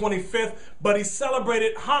December the 25th, but he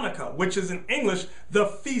celebrated Hanukkah, which is in English, the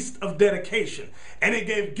Feast of Dedication. And he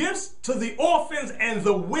gave gifts to the orphans and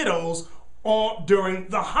the widows during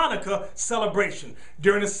the Hanukkah celebration,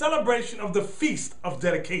 during the celebration of the Feast of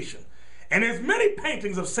Dedication. And there's many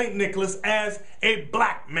paintings of St. Nicholas as a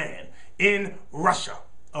black man in Russia,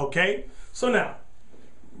 okay? So now,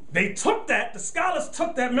 they took that, the scholars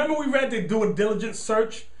took that, remember we read they do a diligent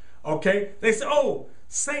search, okay? They said, oh,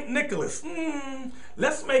 St. Nicholas,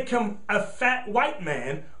 let's make him a fat white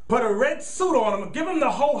man, put a red suit on him, give him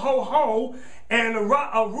the ho ho ho, and a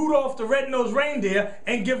Rudolph the red-nosed reindeer,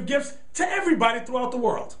 and give gifts to everybody throughout the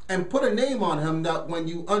world. And put a name on him that when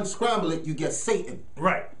you unscramble it, you get Satan.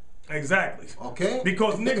 Right. Exactly. Okay?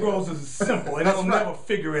 Because Negroes is simple and they'll never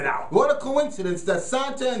figure it out. What a coincidence that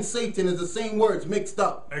Santa and Satan is the same words mixed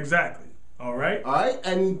up. Exactly. All right? All right?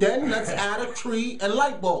 And then let's add a tree and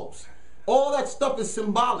light bulbs. All that stuff is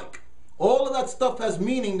symbolic. All of that stuff has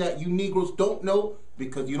meaning that you Negroes don't know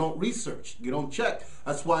because you don't research. You don't check.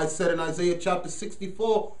 That's why it said in Isaiah chapter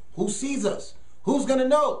 64, who sees us? Who's going to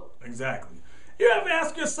know? Exactly. You ever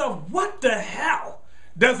ask yourself, what the hell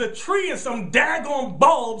does a tree and some daggone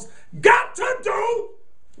bulbs got to do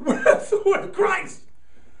with Christ?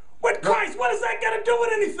 With Christ, what does that got to do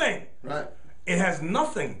with anything? Right. It has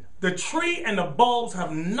nothing. The tree and the bulbs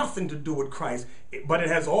have nothing to do with Christ, but it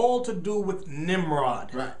has all to do with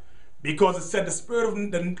Nimrod. Right. Because it said the spirit of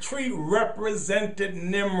the tree represented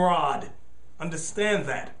Nimrod. Understand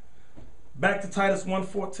that. Back to Titus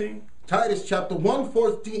 1:14. Titus chapter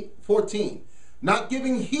 1:14. Not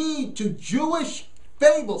giving heed to Jewish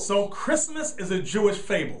fables. So Christmas is a Jewish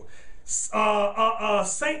fable.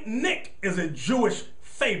 Saint Nick is a Jewish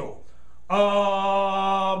fable.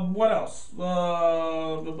 What else? The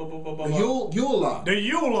Yule log. The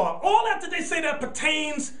Yule log. All that they say that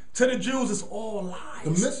pertains to the Jews is all lies.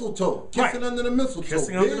 The mistletoe. Kissing under the mistletoe.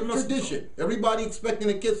 Kissing Big under the mistletoe. tradition. Everybody expecting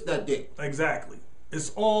a kiss that day. Exactly.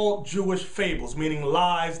 It's all Jewish fables, meaning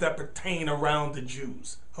lies that pertain around the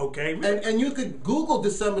Jews. Okay? And you could Google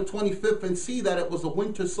December 25th and see that it was a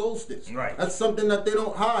winter solstice. Right. That's something that they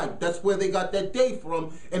don't hide. That's where they got that day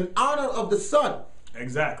from, in honor of the sun.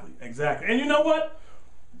 Exactly, exactly. And you know what?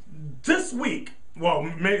 This week, well,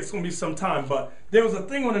 maybe it's going to be some time, but there was a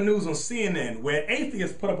thing on the news on CNN where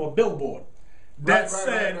atheists put up a billboard that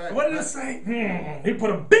said, what did it say? He put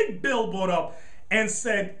a big billboard up and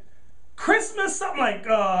said, Christmas, something like,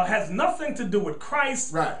 has nothing to do with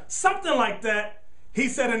Christ. Right. Something like that. He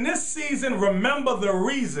said, in this season, remember the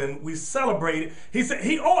reason we celebrate it. He said,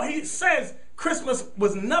 he says Christmas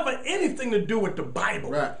was never anything to do with the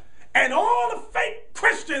Bible. Right. And all the fake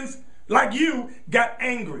Christians like you got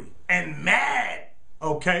angry and mad.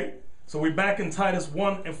 Okay? So we're back in Titus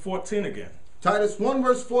 1:14 again. Titus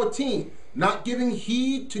 1:14. Not giving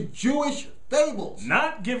heed to Jewish fables.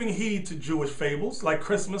 Not giving heed to Jewish fables like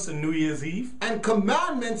Christmas and New Year's Eve. And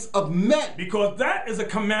commandments of men. Because that is a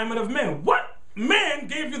commandment of men. What man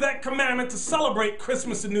gave you that commandment to celebrate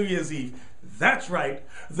Christmas and New Year's Eve? That's right,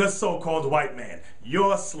 the so-called white man,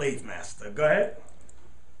 your slave master. Go ahead.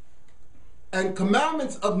 And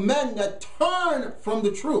commandments of men that turn from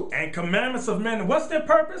the truth. And commandments of men, what's their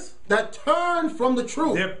purpose? That turn from the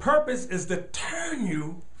truth. Their purpose is to turn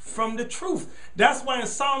you from the truth. That's why in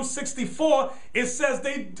Psalm 64, it says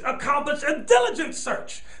they accomplish a diligent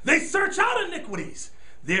search. They search out iniquities.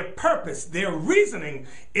 Their purpose, their reasoning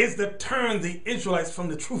is to turn the Israelites from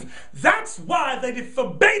the truth. That's why they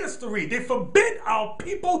forbade us to read. They forbid our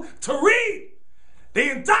people to read. They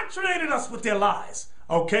indoctrinated us with their lies.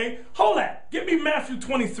 Okay, hold that. Give me Matthew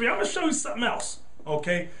 23. I'm going to show you something else.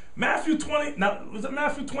 Okay, Matthew 20. Now, was it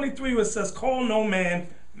Matthew 23 where it says, call no man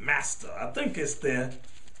master? I think it's there.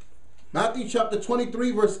 Matthew chapter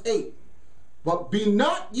 23, verse 8. But be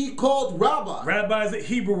not ye called rabbi. Rabbi is a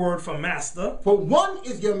Hebrew word for master. For one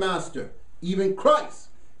is your master, even Christ,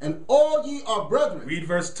 and all ye are brethren. Read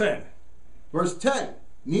verse 10. Verse 10.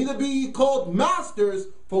 Neither be ye called masters,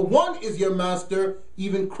 for one is your master,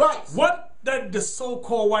 even Christ. What did the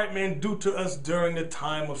so-called white man do to us during the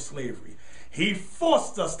time of slavery? He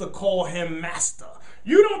forced us to call him master.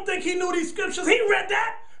 You don't think he knew these scriptures? He read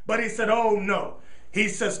that, but he said, oh no. He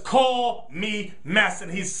says, call me master.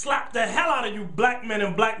 And he slapped the hell out of you black men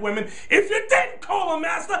and black women if you didn't call him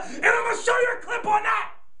master. And I'm going to show you a clip on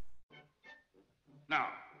that. Now,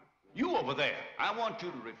 you over there, I want you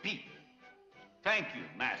to repeat. Thank you,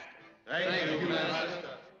 master. Thank you, master.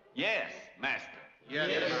 Yes, master.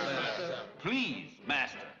 Yes, master. Please,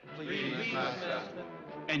 master. Please, master.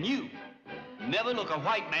 And you, never look a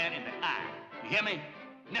white man in the eye. You hear me?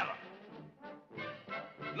 Never.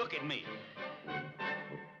 Look at me.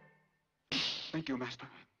 Thank you, master.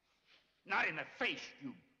 Not in the face,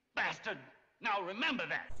 you bastard. Now remember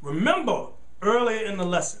that. Remember, earlier in the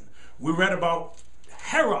lesson, we read about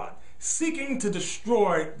Herod seeking to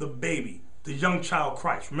destroy the baby, the young child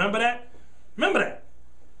Christ. Remember that? Remember that.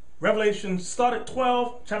 Revelation, start at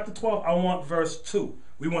 12, chapter 12. I want verse 2.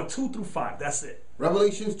 We want 2 through 5. That's it.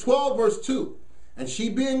 Revelations 12, verse 2. And she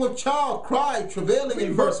being with child cried, travailing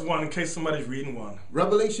in verse 1 in case somebody's reading one.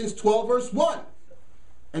 Revelations 12, verse 1.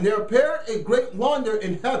 And there appeared a great wonder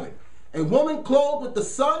in heaven, a woman clothed with the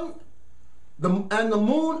sun and the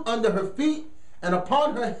moon under her feet, and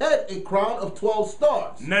upon her head a crown of 12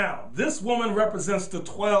 stars. Now, this woman represents the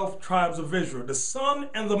 12 tribes of Israel. The sun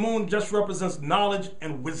and the moon just represents knowledge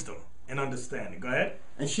and wisdom and understanding. Go ahead.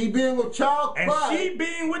 And she being with child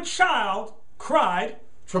cried,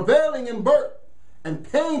 travailing in birth,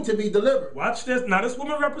 and pain to be delivered. Watch this. Now, this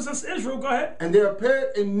woman represents Israel. Go ahead. And there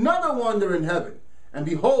appeared another wonder in heaven, and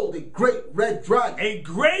behold, a great red dragon. A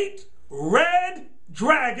great red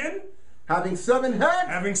dragon. Having 7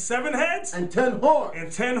 heads. And 10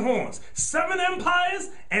 horns. 7 empires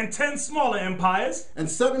and 10 smaller empires. And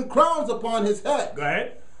 7 crowns upon his head. Go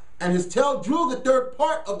ahead. And his tail drew the 3rd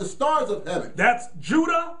part of the stars of heaven. That's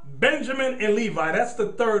Judah, Benjamin, and Levi. That's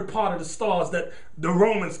the 3rd part of the stars that the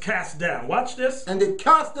Romans cast down. Watch this. And they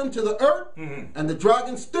cast them to the earth. And the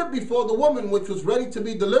dragon stood before the woman which was ready to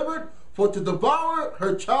be delivered, for to devour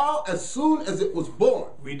her child as soon as it was born.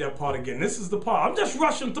 Read that part again. This is the part. I'm just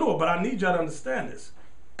rushing through it, but I need y'all to understand this.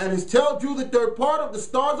 And his tail drew the 3rd part of the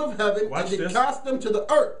stars of heaven, and they cast them to the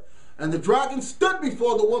earth. And the dragon stood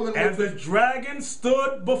before the woman.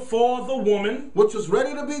 Which was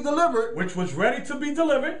ready to be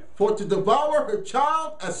delivered. For to devour her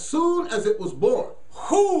child as soon as it was born.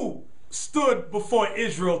 Who stood before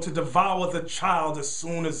Israel to devour the child as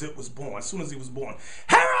soon as it was born, as soon as he was born?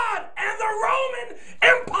 Herod and the Roman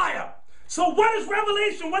Empire. So what is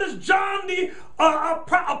Revelation? What is John the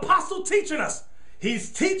apostle teaching us?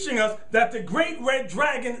 He's teaching us that the great red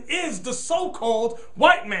dragon is the so-called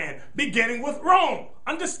white man, beginning with Rome.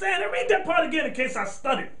 Understand and read that part again in case I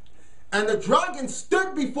studied. And the dragon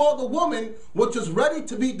stood before the woman which was ready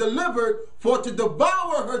to be delivered, for to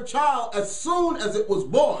devour her child as soon as it was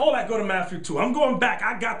born. Hold that, go to Matthew 2. I'm going back.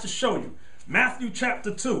 I got to show you. Matthew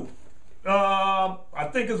chapter 2. I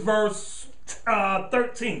think it's verse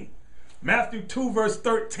 13. Matthew 2 verse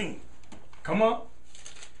 13. Come on.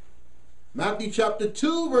 Matthew chapter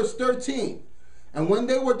 2 verse 13. And when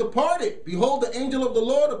they were departed, behold, the angel of the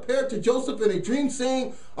Lord appeared to Joseph in a dream,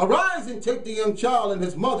 saying, Arise and take the young child and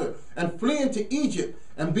his mother, and flee into Egypt,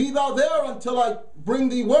 and be thou there until I bring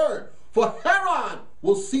thee word. For Herod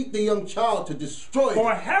will seek the young child to destroy him.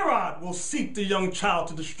 For Herod will seek the young child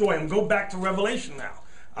to destroy him. Go back to Revelation now.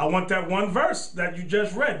 I want that one verse that you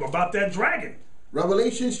just read about that dragon.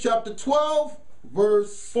 Revelations chapter 12,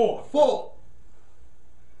 verse 4.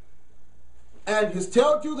 And his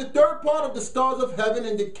tail drew the 3rd part of the stars of heaven,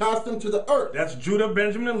 and did cast them to the earth. That's Judah,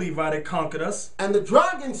 Benjamin, and Levi. They conquered us. And the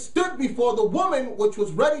dragon stood before the woman which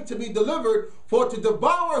was ready to be delivered, for to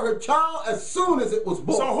devour her child as soon as it was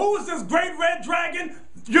born. So who is this great red dragon?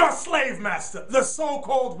 Your slave master, the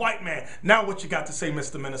so-called white man. Now what you got to say,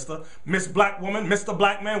 Mr. Minister? Miss Black Woman, Mr.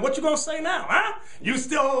 Black Man, what you gonna say now, huh? You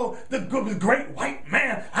still the great white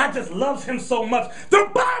man. I just love him so much. The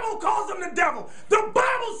Bible calls him the devil. The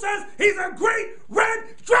Bible says he's a great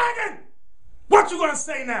red dragon. What you gonna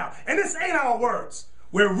say now? And this ain't our words.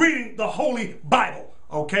 We're reading the Holy Bible,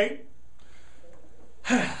 okay?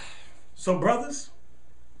 So brothers,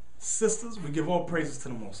 sisters, we give all praises to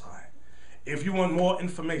the Most High. If you want more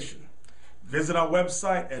information, visit our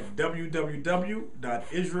website at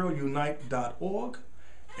www.israelunite.org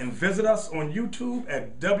and visit us on YouTube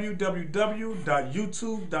at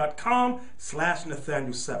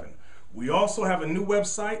www.youtube.com/Nathanyel7. We also have a new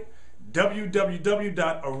website,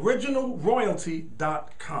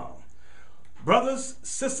 www.originalroyalty.com. Brothers,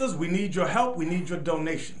 sisters, we need your help. We need your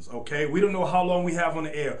donations, okay? We don't know how long we have on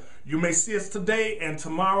the air. You may see us today, and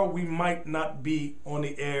tomorrow we might not be on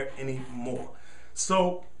the air anymore.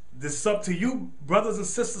 So this is up to you, brothers and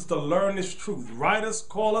sisters, to learn this truth. Write us,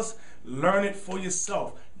 call us, learn it for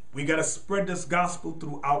yourself. We got to spread this gospel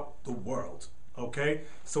throughout the world, okay?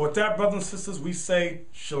 So with that, brothers and sisters, we say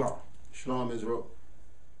shalom. Shalom, Israel.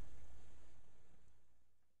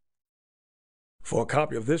 For a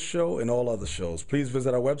copy of this show and all other shows, please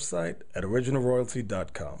visit our website at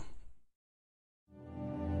originalroyalty.com.